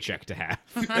amazing paycheck to have?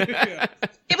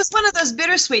 It was one of those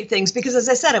bittersweet things because, as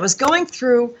I said, I was going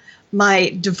through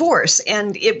my divorce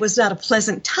and it was not a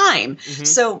pleasant time.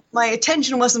 So my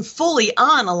attention wasn't fully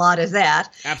on a lot of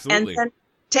that. Absolutely. And then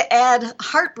to add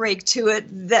heartbreak to it,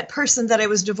 that person that I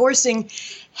was divorcing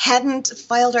hadn't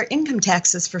filed our income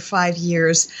taxes for 5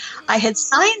 years. I had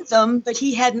signed them, but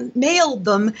he hadn't mailed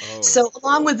them. So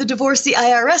along with the divorce, the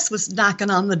IRS was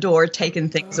knocking on the door, taking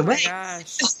things away.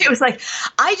 Gosh. It was like,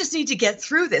 I just need to get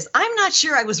through this. I'm not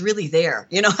sure I was really there.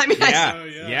 You know, I mean,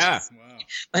 Yeah. Wow.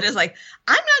 but it's like,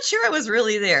 I'm not sure I was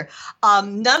really there.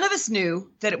 None of us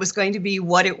knew that it was going to be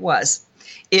what it was.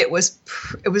 It was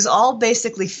all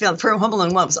basically filmed. For Home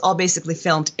Alone 1, it was all basically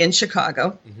filmed in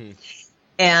Chicago.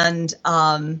 And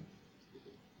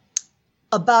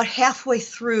about halfway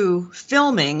through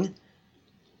filming,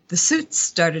 the suits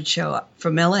started to show up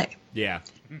from LA. Yeah.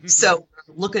 So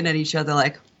we're looking at each other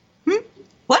like,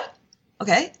 what?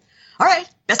 Okay. All right.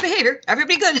 Best behavior.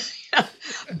 Everybody good.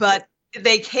 But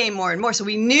they came more and more. So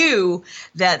we knew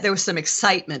that there was some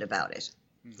excitement about it.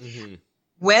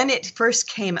 When it first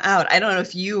came out, I don't know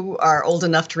if you are old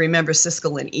enough to remember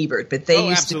Siskel and Ebert, but they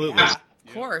used absolutely. to.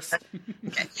 Of course.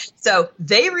 Okay. So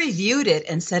they reviewed it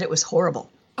and said it was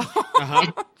horrible.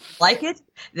 Like it,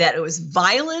 that it was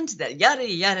violent, that yada,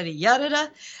 yada, yada.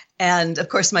 And of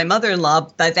course, my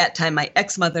mother-in-law, by that time, my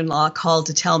ex-mother-in-law called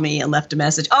to tell me and left a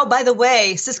message. Oh, by the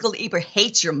way, Siskel and Ebert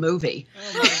hates your movie.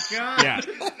 Oh my God. Yeah.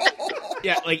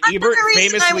 Yeah, like Ebert Another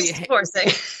reason I was famously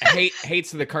divorcing.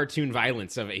 hates the cartoon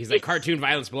violence of it. He's like, cartoon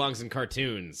violence belongs in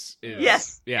cartoons.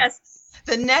 Yes. Yeah. Yes.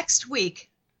 The next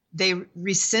week, they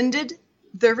rescinded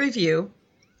the review,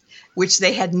 which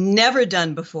they had never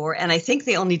done before. And I think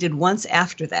they only did once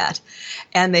after that.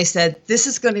 And they said, this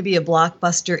is going to be a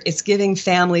blockbuster. It's giving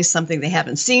families something they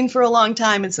haven't seen for a long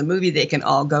time. It's a movie they can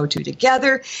all go to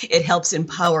together. It helps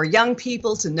empower young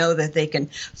people to know that they can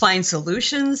find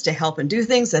solutions to help and do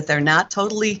things, that they're not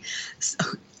totally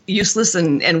useless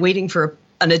and waiting for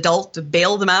an adult to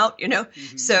bail them out, you know?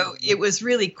 So it was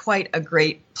really quite a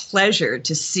great pleasure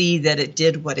to see that it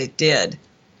did what it did.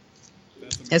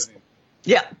 That's It's- amazing.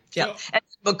 Yeah, yeah. So- And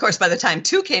of course, by the time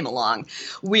 2 came along,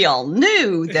 we all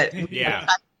knew that we Yeah.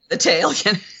 got the tail.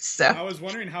 You know, so I was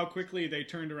wondering how quickly they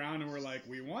turned around and were like,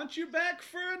 "We want you back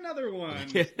for another one."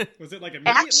 Was it like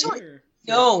immediately? Actually- or?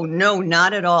 no,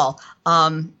 not at all.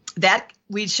 That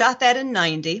we shot that in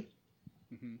 '90.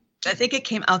 I think it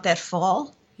came out that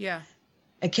fall. Yeah.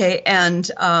 Okay, and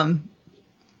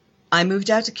I moved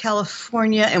out to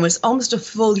California, and it was almost a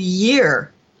full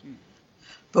year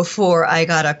before I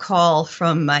got a call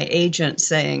from my agent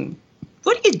saying,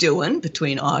 "What are you doing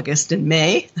between August and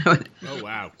May?" I went, Oh,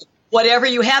 wow. whatever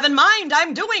you have in mind,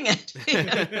 I'm doing it.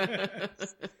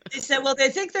 They said, well, they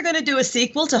think they're going to do a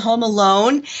sequel to Home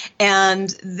Alone, and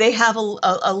they have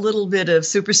a little bit of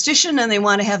superstition, and they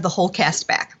want to have the whole cast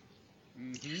back.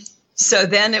 So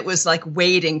then it was like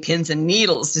waiting pins and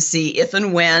needles to see if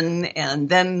and when, and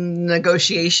then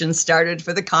negotiations started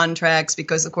for the contracts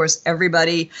because, of course,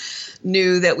 everybody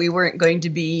knew that we weren't going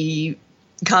to be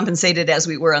compensated as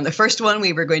we were on the first one.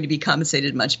 We were going to be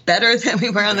compensated much better than we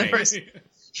were on the first.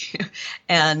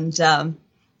 And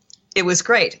it was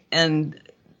great. And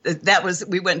that was,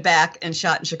 we went back and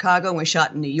shot in Chicago, and we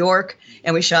shot in New York,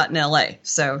 and we shot in LA.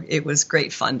 So it was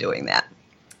great fun doing that.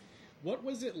 What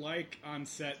was it like on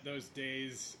set those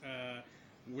days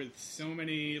with so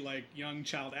many like young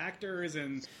child actors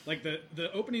and like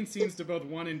the opening scenes to both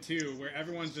 1 and 2 where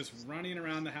everyone's just running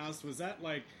around the house? Was that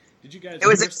like, did you guys? It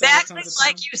was rehearse that exactly tons of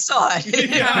like times? you saw it.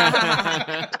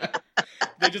 Yeah.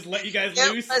 They just let you guys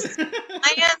It loose. was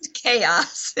high-end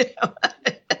chaos.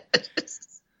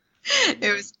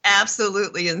 It was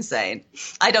absolutely insane.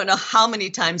 I don't know how many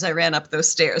times I ran up those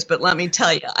stairs, but let me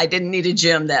tell you, I didn't need a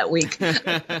gym that week.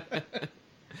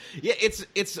 Yeah,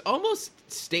 it's almost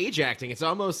stage acting. It's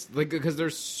almost like, because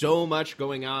there's so much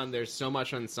going on. There's so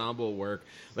much ensemble work.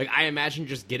 Like, I imagine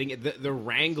just getting it, the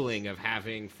wrangling of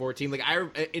having 14. Like,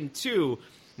 in 2,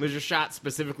 there's a shot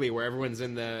specifically where everyone's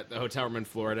in the hotel room in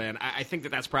Florida, and I think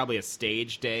that's probably a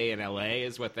stage day in LA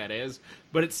is what that is.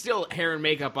 But it's still hair and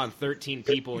makeup on 13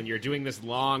 people, and you're doing this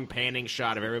long panning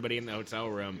shot of everybody in the hotel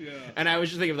room. Yeah. And I was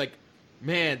just thinking, like,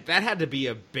 Man, that had to be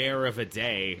a bear of a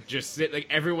day. Just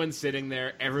everyone sitting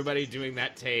there, everybody doing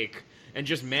that take, and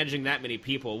just managing that many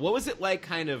people. What was it like,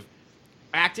 kind of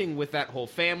acting with that whole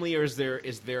family, or is there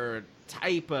a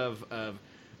type of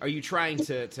are you trying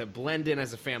to blend in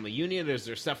as a family unit? Is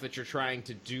there stuff that you're trying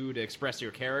to do to express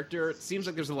your character? It seems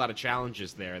like there's a lot of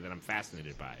challenges there that I'm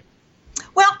fascinated by.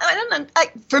 Well, I don't know.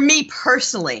 For me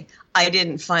personally, I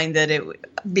didn't find that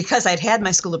because I'd had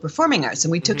my School of Performing Arts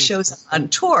and we took shows on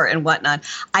tour and whatnot.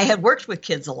 I had worked with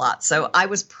kids a lot, so I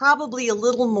was probably a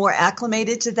little more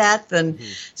acclimated to that than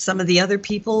some of the other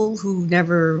people who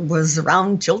never was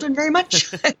around children very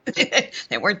much.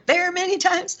 They weren't there many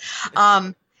times.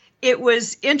 It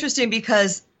was interesting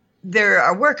because there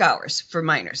are work hours for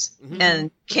minors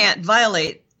and can't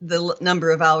violate the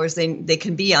number of hours they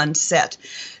can be on set.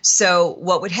 So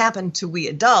what would happen to we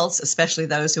adults, especially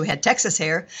those who had Texas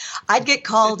hair, I'd get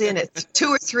called in at 2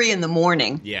 or 3 in the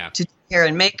morning to do hair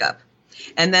and makeup.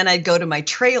 And then I'd go to my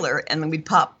trailer and then we'd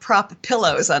prop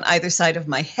pillows on either side of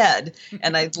my head.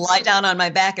 And I'd lie down on my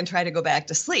back and try to go back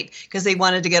to sleep because they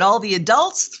wanted to get all the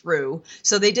adults through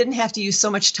so they didn't have to use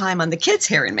so much time on the kids'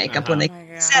 hair and makeup when they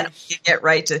set to get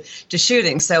right to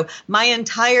shooting. So my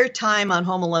entire time on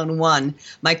Home Alone 1,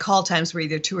 my call times were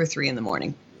either 2 or 3 in the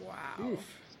morning. Wow.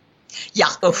 Yeah.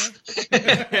 Oof.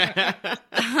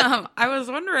 I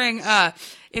was wondering,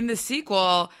 in the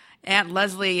sequel, Aunt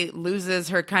Leslie loses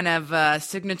her kind of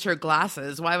signature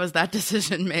glasses. Why was that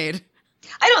decision made?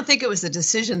 I don't think it was a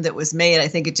decision that was made. I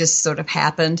think it just sort of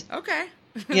happened. Okay.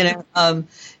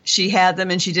 She had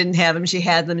them and she didn't have them. She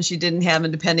had them and she didn't have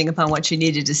them, depending upon what she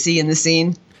needed to see in the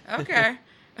scene. Okay.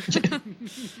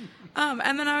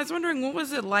 And then I was wondering, what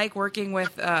was it like working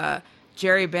with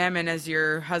Jerry Bamman as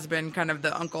your husband, kind of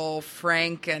the Uncle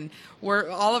Frank, and were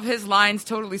all of his lines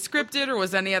totally scripted, or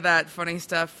was any of that funny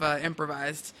stuff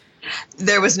improvised?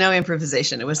 There was no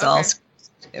improvisation. It was all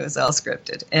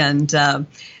scripted, and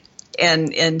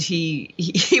he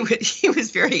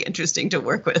was very interesting to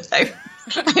work with. I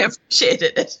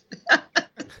appreciated it.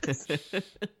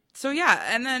 So yeah,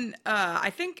 and then I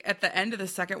think at the end of the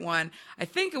second one, I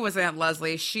think it was Aunt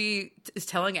Leslie. She is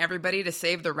telling everybody to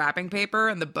save the wrapping paper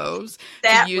and the bows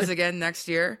to use again next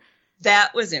year.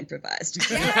 That was improvised.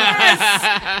 Yes!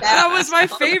 that was my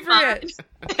favorite.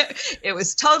 It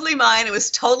was totally mine. It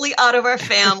was totally out of our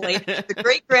family. The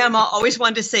great grandma always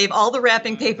wanted to save all the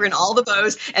wrapping paper and all the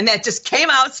bows, and that just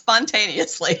came out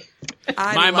spontaneously.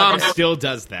 My mom still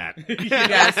does that.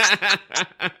 Yes.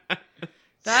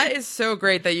 That is so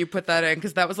great that you put that in,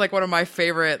 because that was like one of my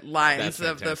favorite lines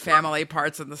of the family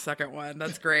parts in the second one.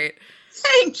 That's great.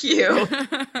 Thank you.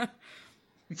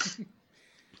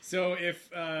 So if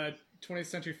 20th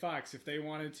Century Fox, if they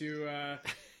wanted to,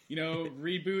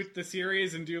 reboot the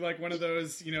series and do like one of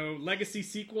those, legacy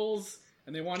sequels,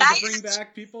 and they wanted to bring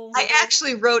back people, I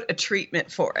actually wrote a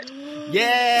treatment for it.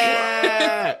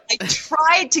 Yeah. I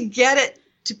tried to get it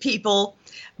to people,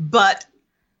 but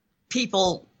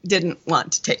people didn't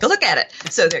want to take a look at it.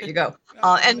 So there you go.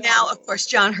 And now, of course,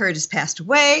 John Hurt has passed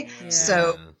away. Yeah.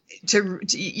 So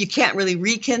you can't really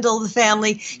rekindle the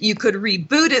family. You could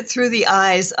reboot it through the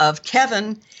eyes of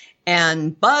Kevin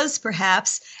and Buzz,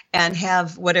 perhaps, and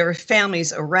have whatever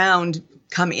families around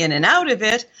come in and out of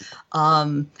it.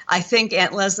 I think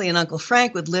Aunt Leslie and Uncle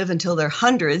Frank would live until their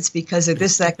hundreds because of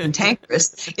this, that,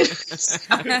 cantankerous.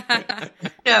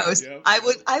 Knows. Yep.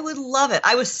 I would love it.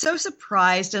 I was so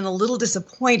surprised and a little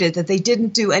disappointed that they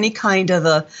didn't do any kind of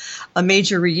a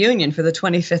major reunion for the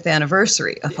 25th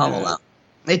anniversary of Home Alone.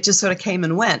 It just sort of came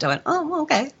and went. I went, oh,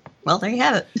 okay. Well, there you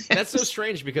have it. That's so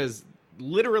strange because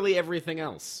literally everything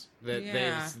else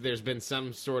there's been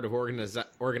some sort of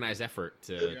organized effort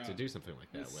to do something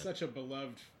like that. It's such a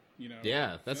beloved,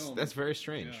 Yeah, film. that's very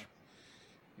strange.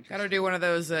 Yeah. Got to do one of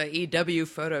those EW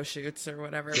photo shoots or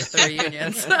whatever with the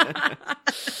reunions.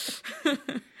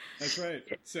 That's right.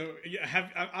 So,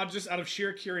 I'll just out of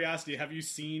sheer curiosity, have you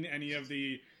seen any of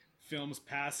the films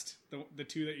past the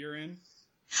two that you're in?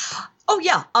 Oh,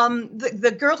 yeah.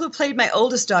 The girl who played my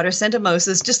oldest daughter, Santa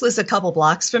Moses, just lives a couple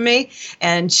blocks from me.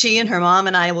 And she and her mom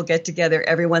and I will get together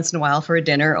every once in a while for a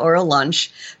dinner or a lunch.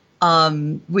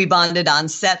 We bonded on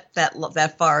set that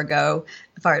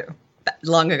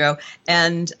long ago.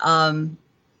 And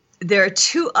there are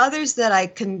 2 others that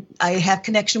I have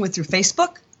connection with through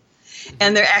Facebook.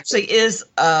 And there actually is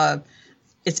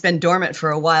it's been dormant for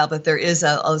a while, but there is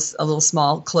a little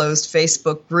small closed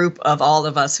Facebook group of all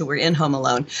of us who were in Home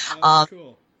Alone.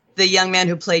 Cool. The young man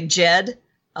who played Jed,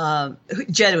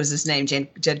 Jed was his name,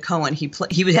 Jed Cohen. He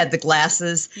had the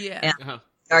glasses and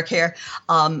dark hair.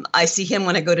 I see him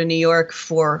when I go to New York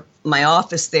for my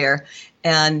office there,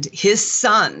 and his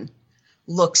son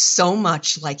looks so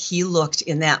much like he looked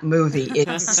in that movie.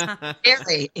 It's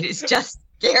scary. It is just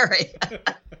scary.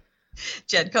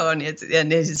 Jed Cohen,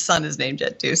 and his son is named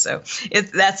Jed too, so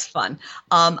that's fun.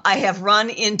 I have run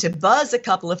into Buzz a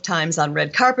couple of times on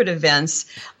red carpet events.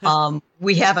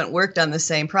 We haven't worked on the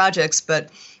same projects, but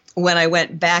when I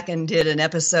went back and did an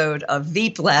episode of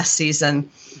Veep last season,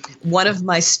 one of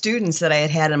my students that I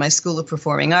had in my School of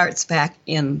Performing Arts back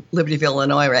in Libertyville,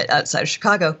 Illinois, right outside of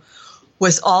Chicago,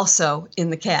 was also in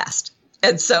the cast.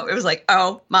 And so it was like,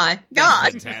 oh my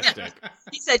God. Fantastic.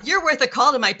 He said, "You're worth a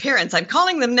call to my parents. I'm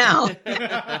calling them now."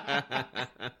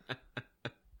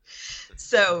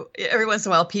 So every once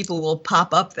in a while, people will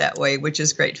pop up that way, which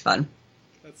is great fun.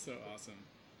 That's so awesome.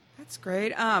 That's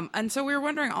great. And so we were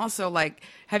wondering also, like,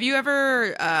 have you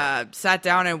ever sat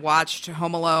down and watched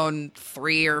Home Alone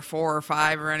 3 or 4 or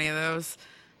 5 or any of those?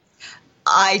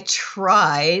 I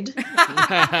tried.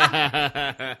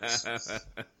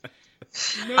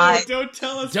 No, don't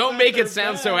tell us. Don't make it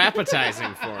sound so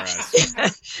appetizing for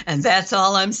us. And that's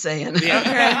all I'm saying.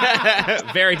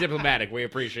 Very diplomatic. We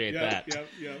appreciate that.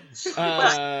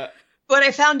 Yep. What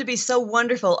I found to be so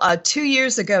wonderful, 2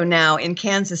 years ago now in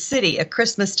Kansas City at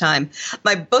Christmas time,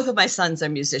 both of my sons are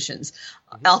musicians,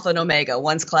 Alpha and Omega.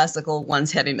 One's classical,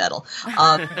 one's heavy metal.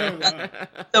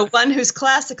 The one who's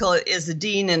classical is the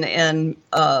dean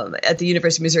at the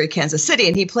University of Missouri, Kansas City,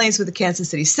 and he plays with the Kansas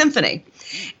City Symphony.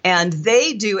 And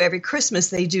they do, every Christmas,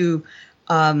 they do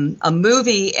a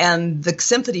movie, and the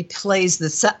symphony plays the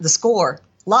score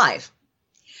live.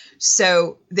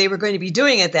 So they were going to be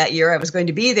doing it that year. I was going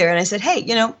to be there. And I said, hey,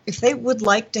 if they would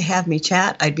like to have me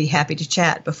chat, I'd be happy to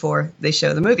chat before they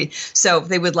show the movie. So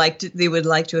they would like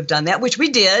to have done that, which we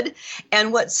did.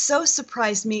 And what so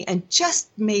surprised me and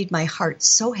just made my heart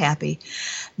so happy,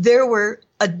 there were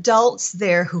adults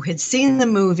there who had seen the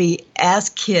movie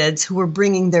as kids, who were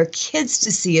bringing their kids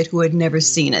to see it who had never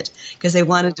seen it because they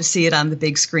wanted to see it on the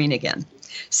big screen again.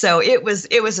 So it was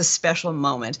a special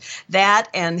moment. That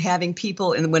and having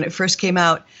people, when it first came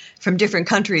out from different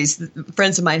countries,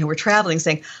 friends of mine who were traveling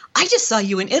saying, "I just saw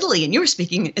you in Italy and you were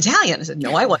speaking Italian." I said,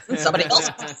 "No, I wasn't. Somebody else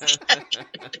was."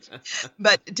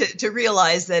 But to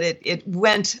realize that it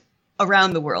went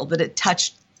around the world, that it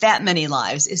touched that many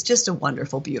lives, is just a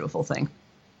wonderful, beautiful thing.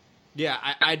 Yeah,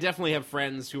 I definitely have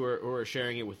friends who are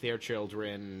sharing it with their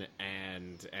children,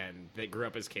 and they grew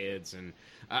up as kids, and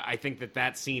I think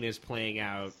that scene is playing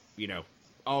out,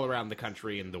 all around the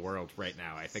country and the world right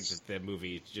now. I think that the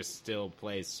movie just still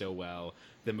plays so well.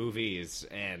 The movies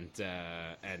and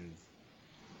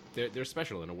they're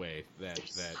special in a way that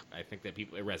I think that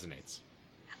it resonates.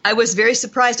 I was very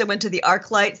surprised. I went to the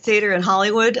ArcLight Theater in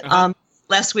Hollywood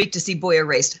last week to see Boy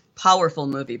Erased. Powerful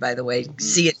movie, by the way.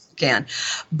 See it if you can.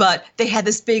 But they had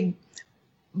this big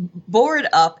board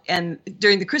up, and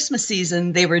during the Christmas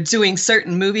season, they were doing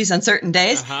certain movies on certain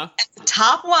days. And the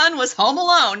top one was Home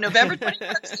Alone, November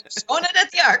 21st, showing it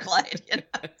at the ArcLight.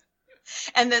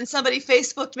 And then somebody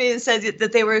Facebooked me and said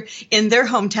that they were in their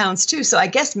hometowns too. So I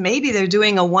guess maybe they're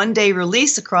doing a one-day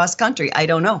release across country. I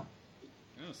don't know.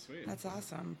 Oh, sweet. That's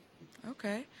awesome.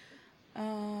 Okay.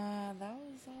 That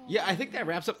was all. Yeah, I think that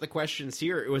wraps up the questions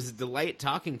here. It was a delight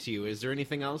talking to you. Is there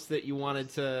anything else that you wanted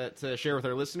to share with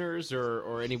our listeners,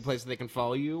 or any place that they can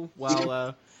follow you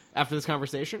while after this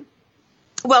conversation?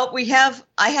 Well,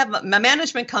 my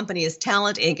management company is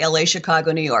Talent Inc., LA,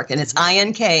 Chicago, New York, and it's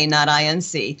INK, not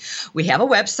INC. We have a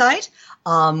website.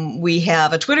 We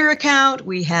have a Twitter account.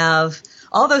 We have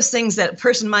all those things that a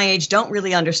person my age don't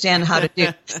really understand how to do.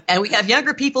 And we have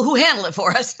younger people who handle it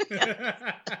for us.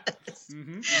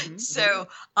 So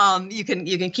you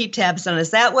can keep tabs on us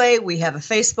that way. We have a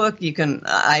Facebook. You can.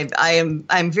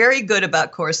 I'm very good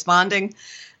about corresponding.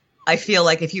 I feel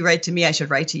like if you write to me, I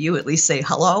should write to you, at least say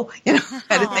hello, kind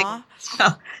of thing.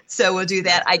 So we'll do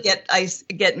that. I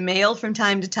get mail from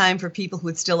time to time for people who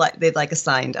would they'd like a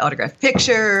signed autographed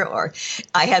picture, or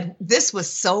this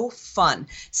was so fun.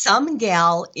 Some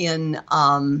gal in,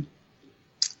 it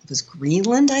was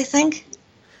Greenland, I think,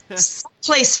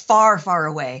 someplace far, far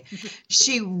away.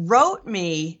 She wrote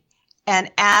me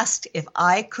and asked if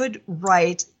I could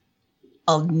write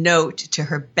a note to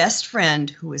her best friend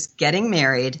who was getting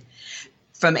married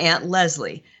from Aunt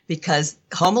Leslie, because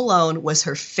Home Alone was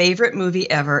her favorite movie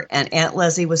ever, and Aunt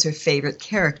Leslie was her favorite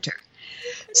character.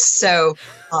 So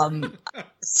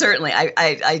certainly,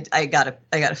 I got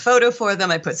a photo for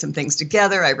them. I put some things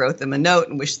together. I wrote them a note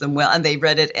and wished them well, and they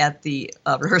read it at the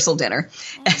rehearsal dinner.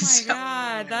 Oh my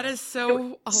God, that is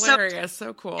so hilarious!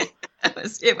 So cool. It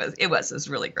was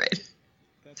really great.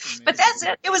 But that's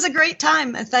it. It was a great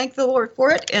time. I thank the Lord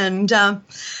for it. And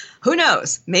who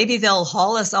knows? Maybe they'll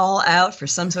haul us all out for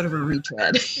some sort of a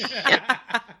retread.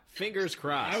 Fingers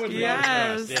crossed. I would love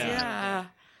Yes, trust. yeah.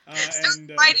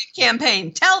 And Write a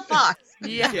campaign. Tell Fox.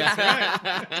 Yeah.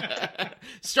 Yeah.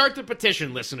 Start the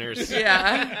petition, listeners.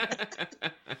 Yeah.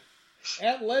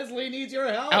 Aunt Leslie needs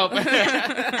your help. Oh.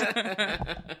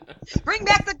 Bring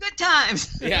back the good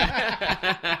times.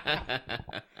 Yeah.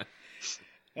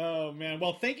 Oh man!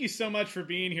 Well, thank you so much for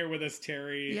being here with us,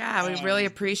 Terry. Yeah, we really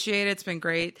appreciate it. It's been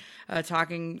great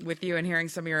talking with you and hearing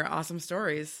some of your awesome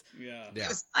stories. Yeah. It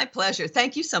was my pleasure.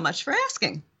 Thank you so much for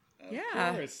asking. Yeah.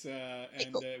 Of course.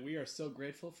 And we are so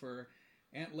grateful for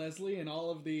Aunt Leslie and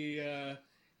all of the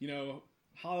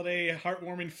holiday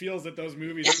heartwarming feels that those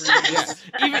movies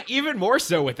bring. Even more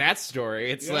so with that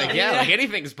story. It's like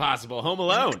anything's possible. Home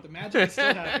Alone. The magic is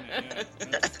still happening. Yeah,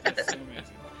 that's so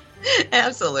amazing.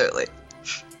 Absolutely.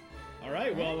 All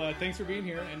right. Well, thanks for being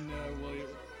here, and we'll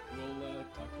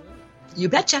talk to you later. You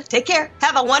betcha. Take care.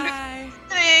 Have a wonderful Bye.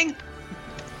 evening.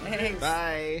 Thanks.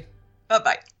 Bye.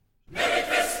 Bye-bye. Merry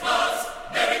Christmas,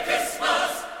 Merry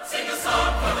Christmas, sing a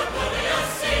song for the glorious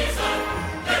season.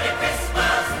 Merry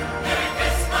Christmas,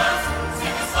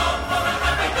 sing a song for a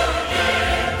happy new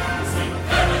year. Sing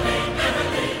merrily,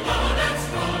 merrily, loud and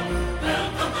strong.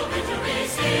 Welcome the wintry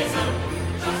season.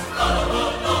 Just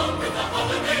follow along with the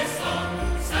holiday song.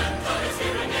 Santa is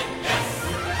hearing it, yes.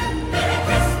 Merry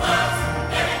Christmas,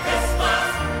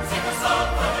 sing a song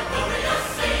for the glorious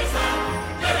season.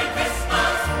 Merry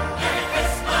Christmas,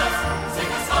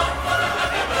 sing a song for a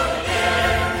happy new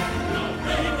year. No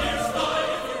reindeer's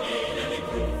life, need any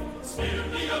proof. Spare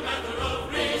me a matter